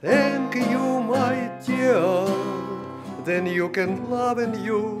 Thank you, my dear. Then you can love and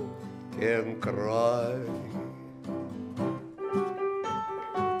you can cry.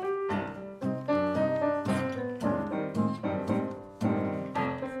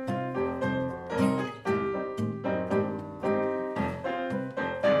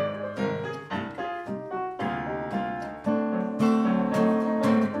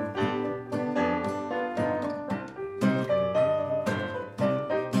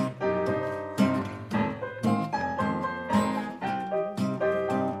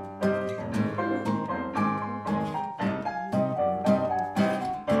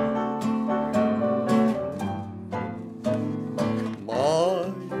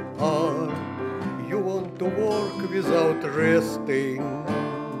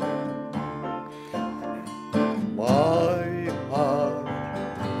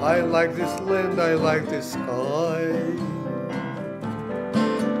 I like this land, I like this sky.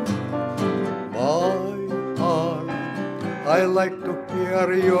 My heart, I like to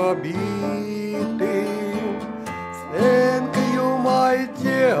hear your beating. Thank you, my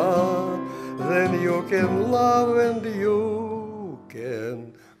dear, then you can love and you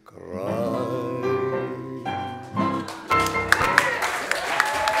can cry.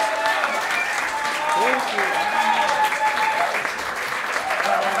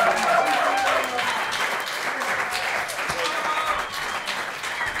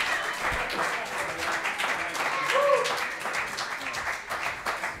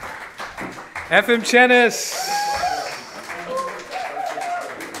 Efim Chinas.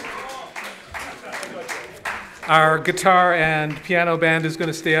 Our guitar and piano band is going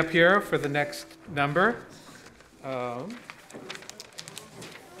to stay up here for the next number. Don't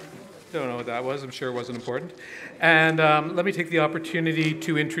know what that was. I'm sure it wasn't important. And let me take the opportunity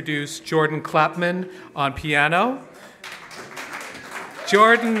to introduce Jordan Clapman on piano.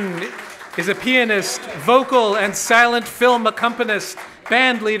 Jordan is a pianist, vocal and silent film accompanist,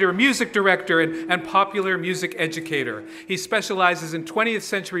 band leader, music director, and popular music educator. He specializes in 20th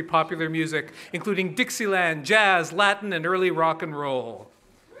century popular music, including Dixieland, jazz, Latin, and early rock and roll.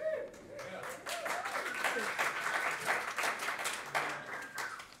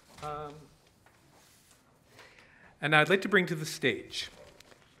 And now I'd like to bring to the stage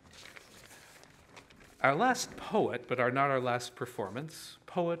our last poet, but not our last performance.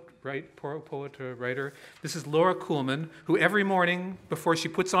 Poet, writer. This is Laura Kuhlmann, who every morning, before she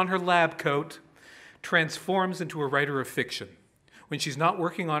puts on her lab coat, transforms into a writer of fiction. When she's not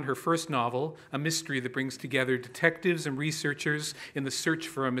working on her first novel, a mystery that brings together detectives and researchers in the search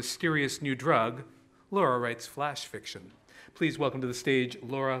for a mysterious new drug, Laura writes flash fiction. Please welcome to the stage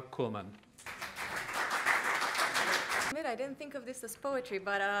Laura Kuhlmann. I didn't think of this as poetry,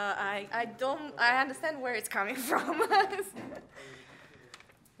 but I understand where it's coming from.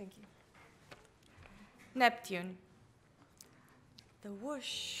 Thank you. Neptune. The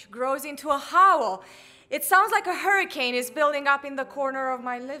whoosh grows into a howl. It sounds like a hurricane is building up in the corner of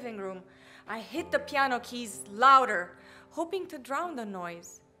my living room. I hit the piano keys louder, hoping to drown the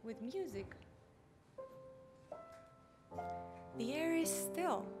noise with music. The air is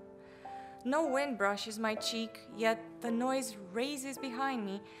still. No wind brushes my cheek, yet the noise raises behind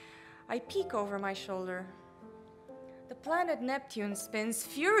me. I peek over my shoulder. The planet Neptune spins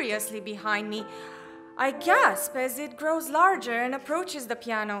furiously behind me. I gasp as it grows larger and approaches the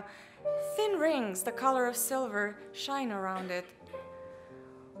piano. Thin rings, the color of silver, shine around it.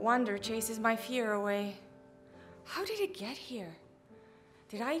 Wonder chases my fear away. How did it get here?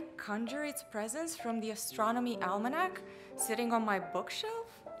 Did I conjure its presence from the astronomy almanac sitting on my bookshelf?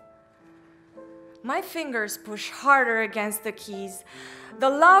 My fingers push harder against the keys. The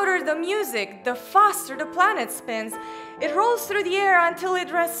louder the music, the faster the planet spins. It rolls through the air until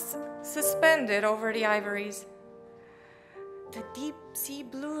it rests suspended over the ivories. The deep sea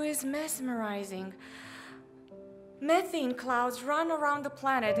blue is mesmerizing. Methane clouds run around the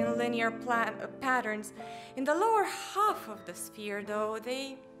planet in linear patterns. In the lower half of the sphere, though,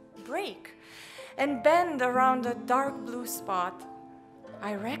 they break and bend around a dark blue spot.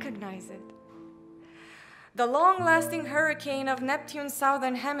 I recognize it. The long-lasting hurricane of Neptune's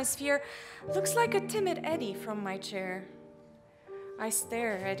southern hemisphere looks like a timid eddy from my chair. I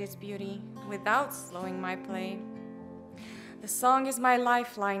stare at its beauty without slowing my play. The song is my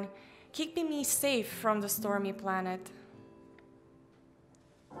lifeline, keeping me safe from the stormy planet.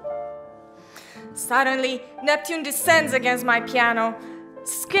 Suddenly, Neptune descends against my piano.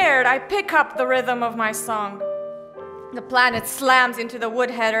 Scared, I pick up the rhythm of my song. The planet slams into the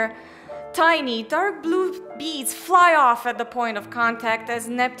wood header. Tiny, dark blue beads fly off at the point of contact as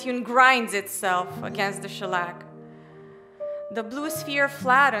Neptune grinds itself against the shellac. The blue sphere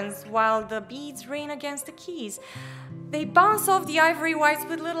flattens while the beads rain against the keys. They bounce off the ivory whites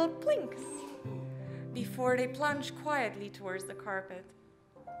with little plinks before they plunge quietly towards the carpet.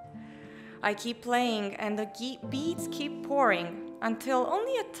 I keep playing and the beads keep pouring until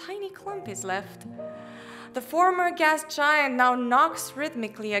only a tiny clump is left. The former gas giant now knocks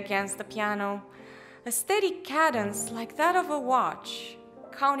rhythmically against the piano, a steady cadence like that of a watch,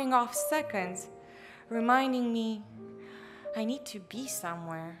 counting off seconds, reminding me I need to be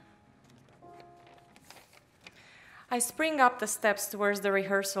somewhere. I spring up the steps towards the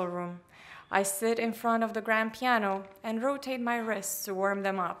rehearsal room. I sit in front of the grand piano and rotate my wrists to warm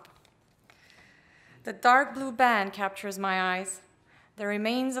them up. The dark blue band captures my eyes. The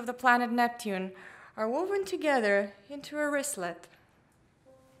remains of the planet Neptune are woven together into a wristlet.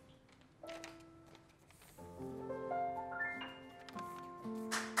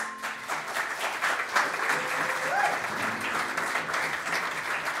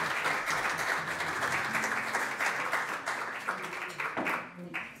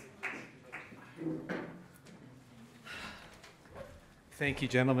 Thank you,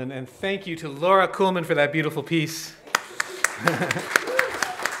 gentlemen, and thank you to Laura Kuhlmann for that beautiful piece.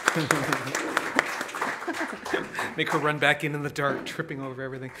 Make her run back in the dark, tripping over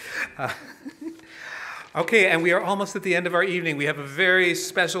everything. Okay, and we are almost at the end of our evening. We have a very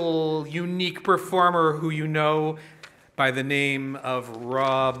special, unique performer who you know by the name of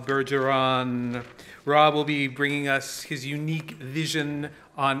Rob Bergeron. Rob will be bringing us his unique vision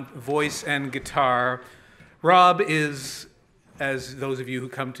on voice and guitar. Rob is, as those of you who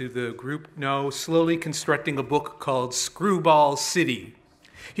come to the group know, slowly constructing a book called Screwball City.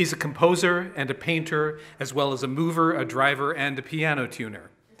 He's a composer and a painter, as well as a mover, a driver, and a piano tuner.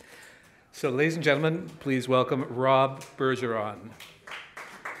 So, ladies and gentlemen, please welcome Rob Bergeron.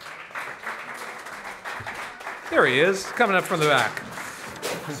 There he is, coming up from the back.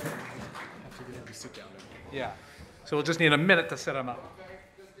 Yeah. So we'll just need a minute to set him up.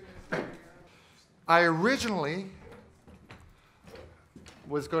 I originally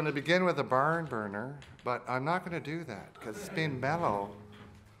was going to begin with a barn burner, but I'm not going to do that because it's been mellow.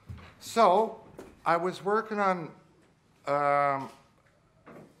 So I was working on a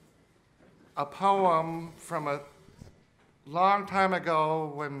poem from a long time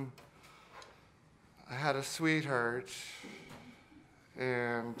ago when I had a sweetheart,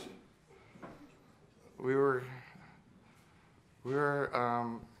 and we were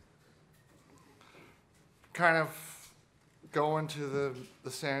kind of going to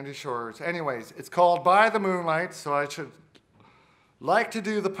the sandy shores. Anyways, it's called By the Moonlight, so I should like to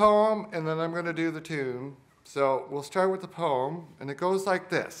do the poem, and then I'm going to do the tune. So we'll start with the poem, and it goes like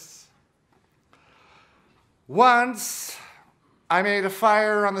this. Once I made a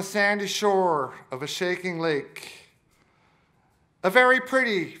fire on the sandy shore of a shaking lake. A very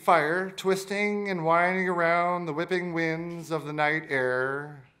pretty fire, twisting and winding around the whipping winds of the night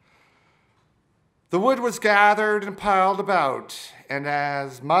air. The wood was gathered and piled about, and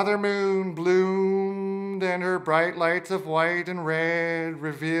as Mother Moon bloomed and her bright lights of white and red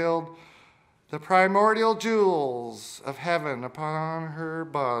revealed the primordial jewels of heaven upon her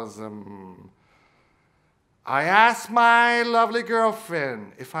bosom, I asked my lovely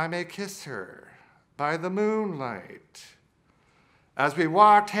girlfriend if I may kiss her by the moonlight. As we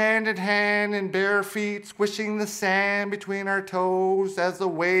walked hand in hand in bare feet, squishing the sand between our toes as the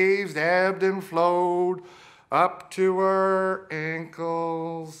waves ebbed and flowed up to our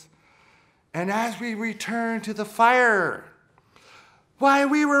ankles. And as we returned to the fire, why,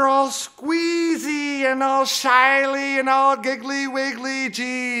 we were all squeezy and all shyly and all giggly wiggly.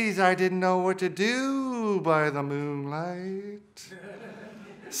 Geez, I didn't know what to do by the moonlight.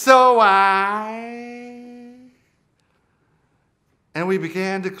 So and we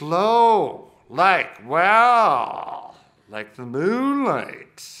began to glow like the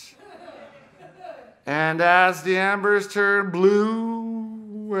moonlight. And as the embers turned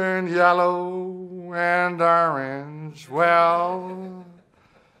blue and yellow and orange, well,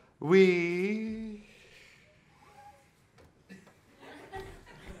 we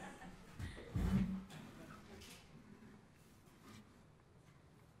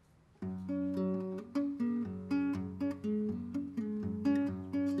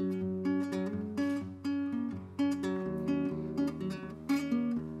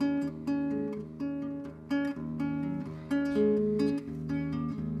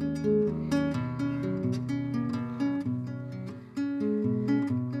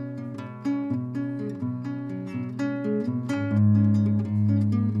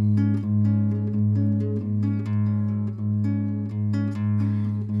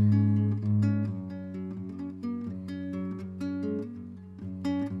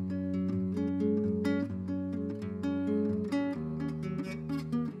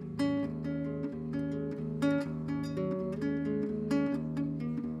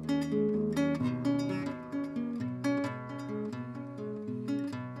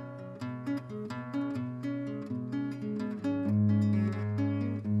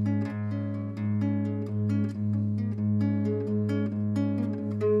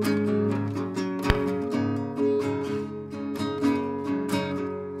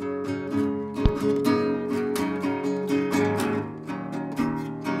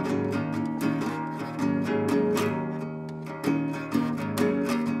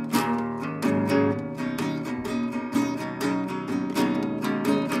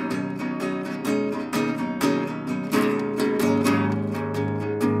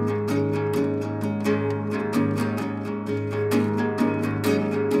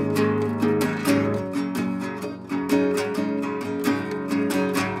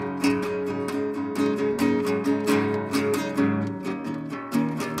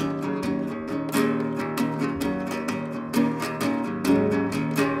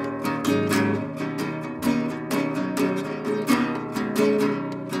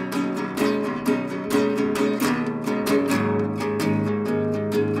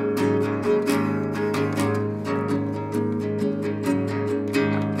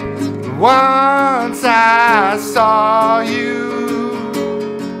Once I saw you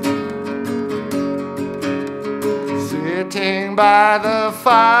sitting by the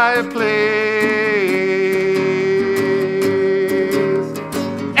fireplace,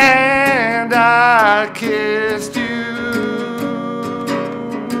 and I kissed you.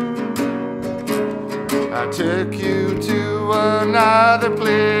 I took you to another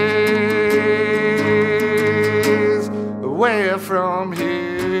place, away from here.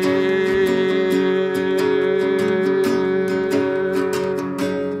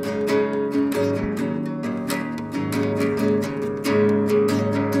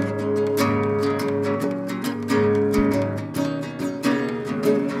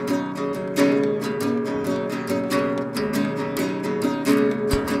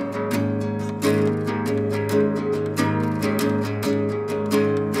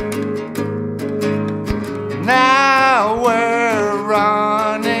 Now we're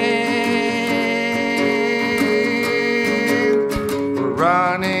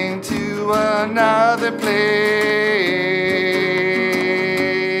running to another place,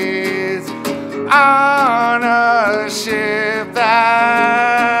 on a ship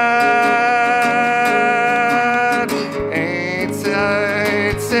that ain't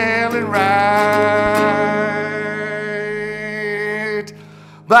sailing right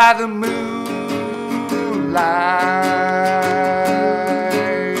by the moonlight,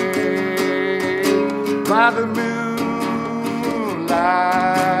 by the moonlight,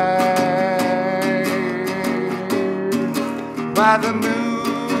 by the moonlight,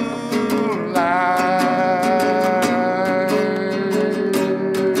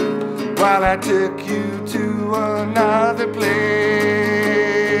 while I took you to another place,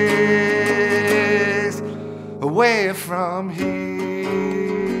 away from here.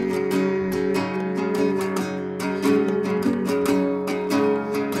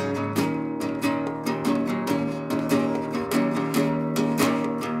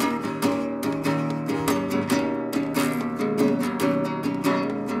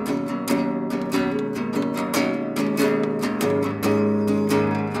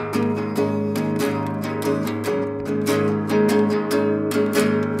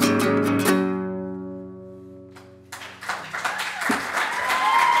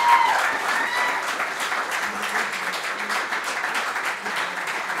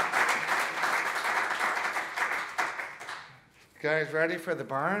 Guys ready for the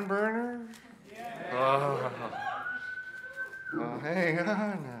barn burner? Yeah. Oh, hang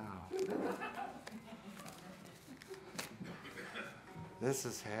on now. This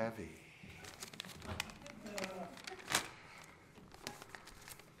is heavy.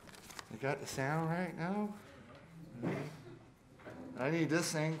 You got the sound right now? I need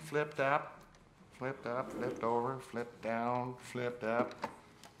this thing flipped up, flipped over, flipped down, flipped up.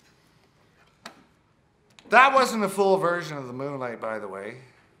 That wasn't a full version of the Moonlight, by the way,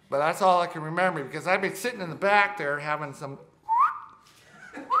 but that's all I can remember because I've been sitting in the back there having some.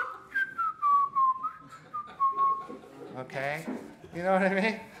 Okay, you know what I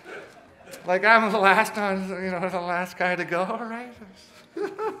mean? Like I'm the last one, the last guy to go, right?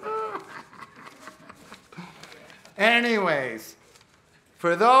 Anyways,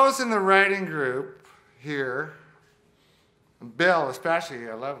 for those in the writing group here, Bill especially,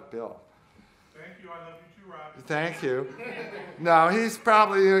 I love Bill. Thank you, I love you too, Rob. Thank you. No, he's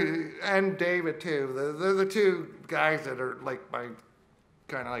probably, and David too. They're the two guys that are like my,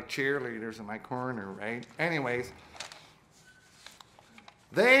 kind of like cheerleaders in my corner, right? Anyways,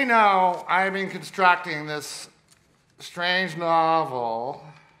 they know I've been constructing this strange novel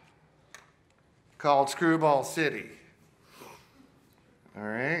called Screwball City. All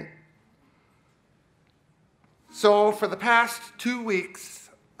right? So for the past 2 weeks,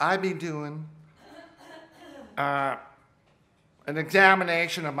 I've been doing an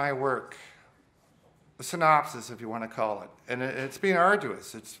examination of my work, a synopsis, if you want to call it. And it's been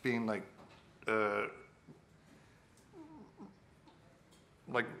arduous. It's been like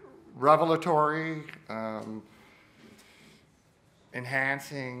revelatory,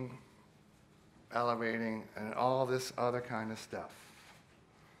 enhancing, elevating, and all this other kind of stuff.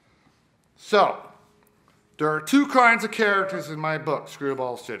 So, there are two kinds of characters in my book,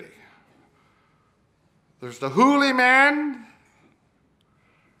 Screwball City. There's the Hully man,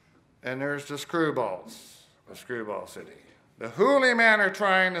 and there's the screwballs of Screwball City. The Hully men are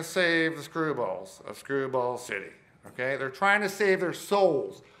trying to save the screwballs of Screwball City. Okay? They're trying to save their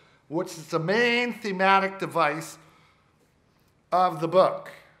souls, which is the main thematic device of the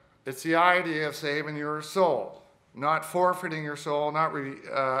book. It's the idea of saving your soul, not forfeiting your soul, not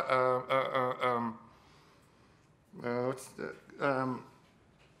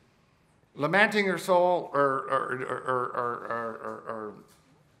lamenting her soul, or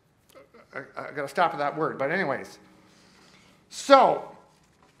I got to stop at that word. But anyways, so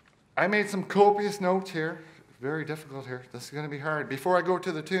I made some copious notes here. Very difficult here. This is going to be hard. Before I go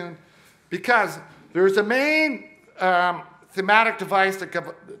to the tune, because there's a main thematic device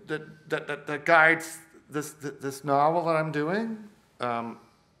that guides this novel that I'm doing,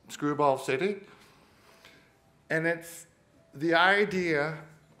 Screwball City, and it's the idea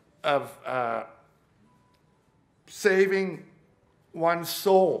of saving one's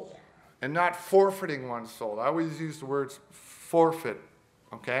soul and not forfeiting one's soul. I always use the words forfeit,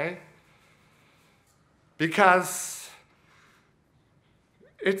 okay? Because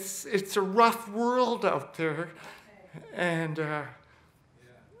it's a rough world out there, and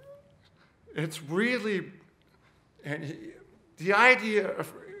it's really, and the idea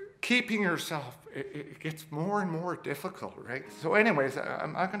of keeping yourself, it gets more and more difficult, right? So anyways,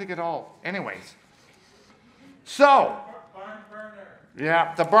 I'm not going to get all, anyways. So,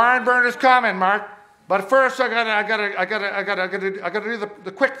 yeah, the barn burner's coming, Mark. But first, I gotta do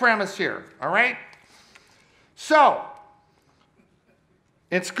the quick premise here. All right. So,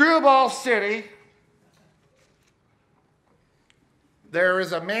 in Screwball City, there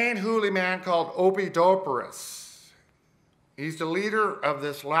is a main Hully man called Obidoporus. He's the leader of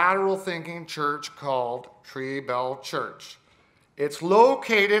this lateral thinking church called Tree Bell Church. It's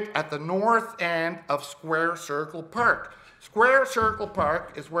located at the north end of Square Circle Park. Square Circle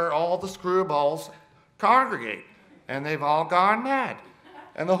Park is where all the screwballs congregate, and they've all gone mad.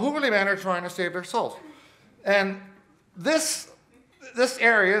 And the Hully men are trying to save their souls. And this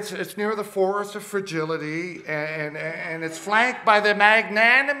area, it's near the Forest of Fragility, and it's flanked by the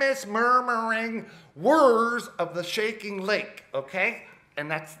magnanimous murmuring whirs of the shaking lake, okay? And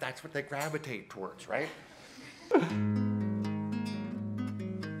that's what they gravitate towards, right?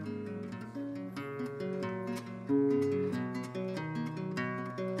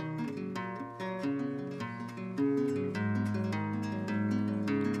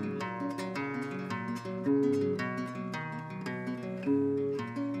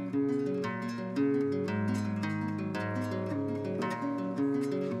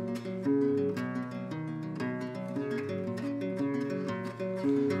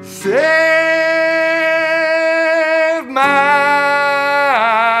 Save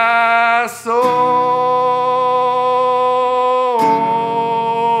my soul.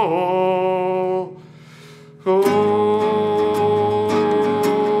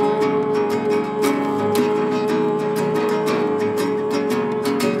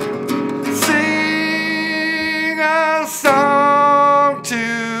 Sing a song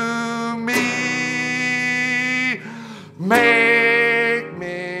to me. Make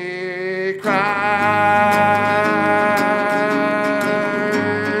me cry.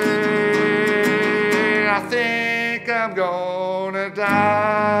 I think I'm gonna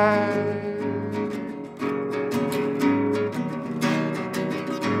die.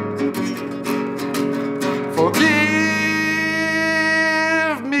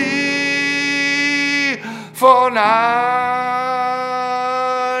 Forgive me for not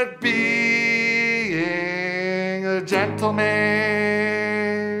being a gentleman.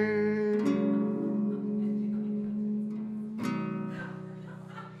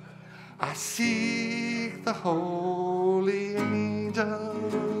 I seek the holy angel.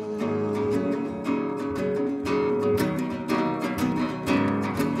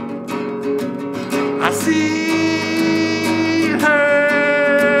 I see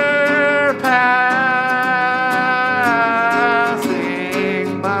her passing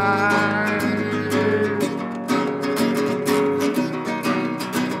by.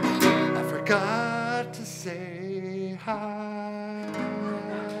 I forgot to say hi.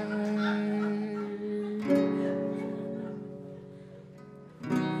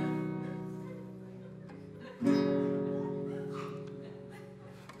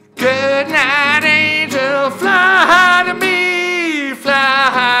 Good night, angel, fly to me,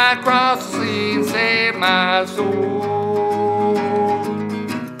 fly across the sea and save my soul.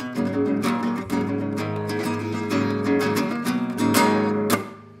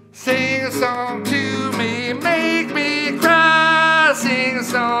 Sing a song to me, make me cry. Sing a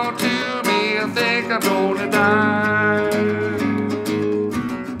song to me, I think I'm gonna die.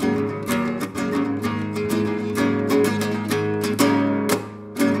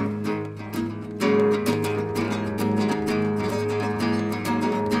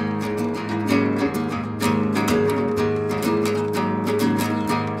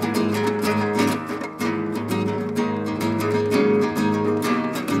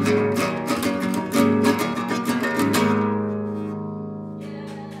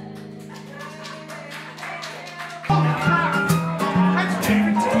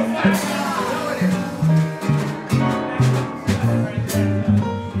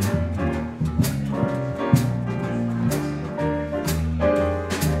 hand.